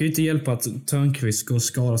jag kan ju inte hjälpa att Törnqvist går och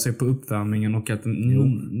skadar sig på uppvärmningen och att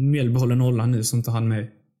Mjällby håller nollan nu så inte han med.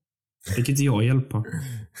 Det kan inte jag hjälpa.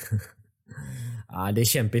 Det är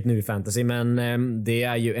kämpigt nu i fantasy, men det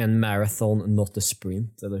är ju en marathon, not a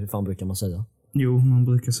sprint. Eller hur fan brukar man säga? Jo, man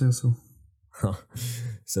brukar säga så.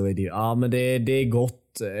 Så är det ju. Ja, men det är gott.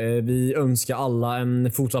 Vi önskar alla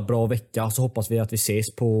en fortsatt bra vecka. Så hoppas vi att vi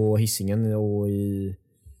ses på Hisingen och i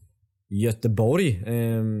Göteborg.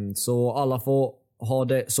 Så alla får ha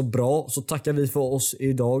det så bra. Så tackar vi för oss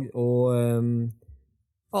idag. Och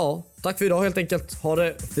tack för idag helt enkelt. Ha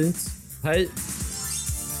det fint. Hej!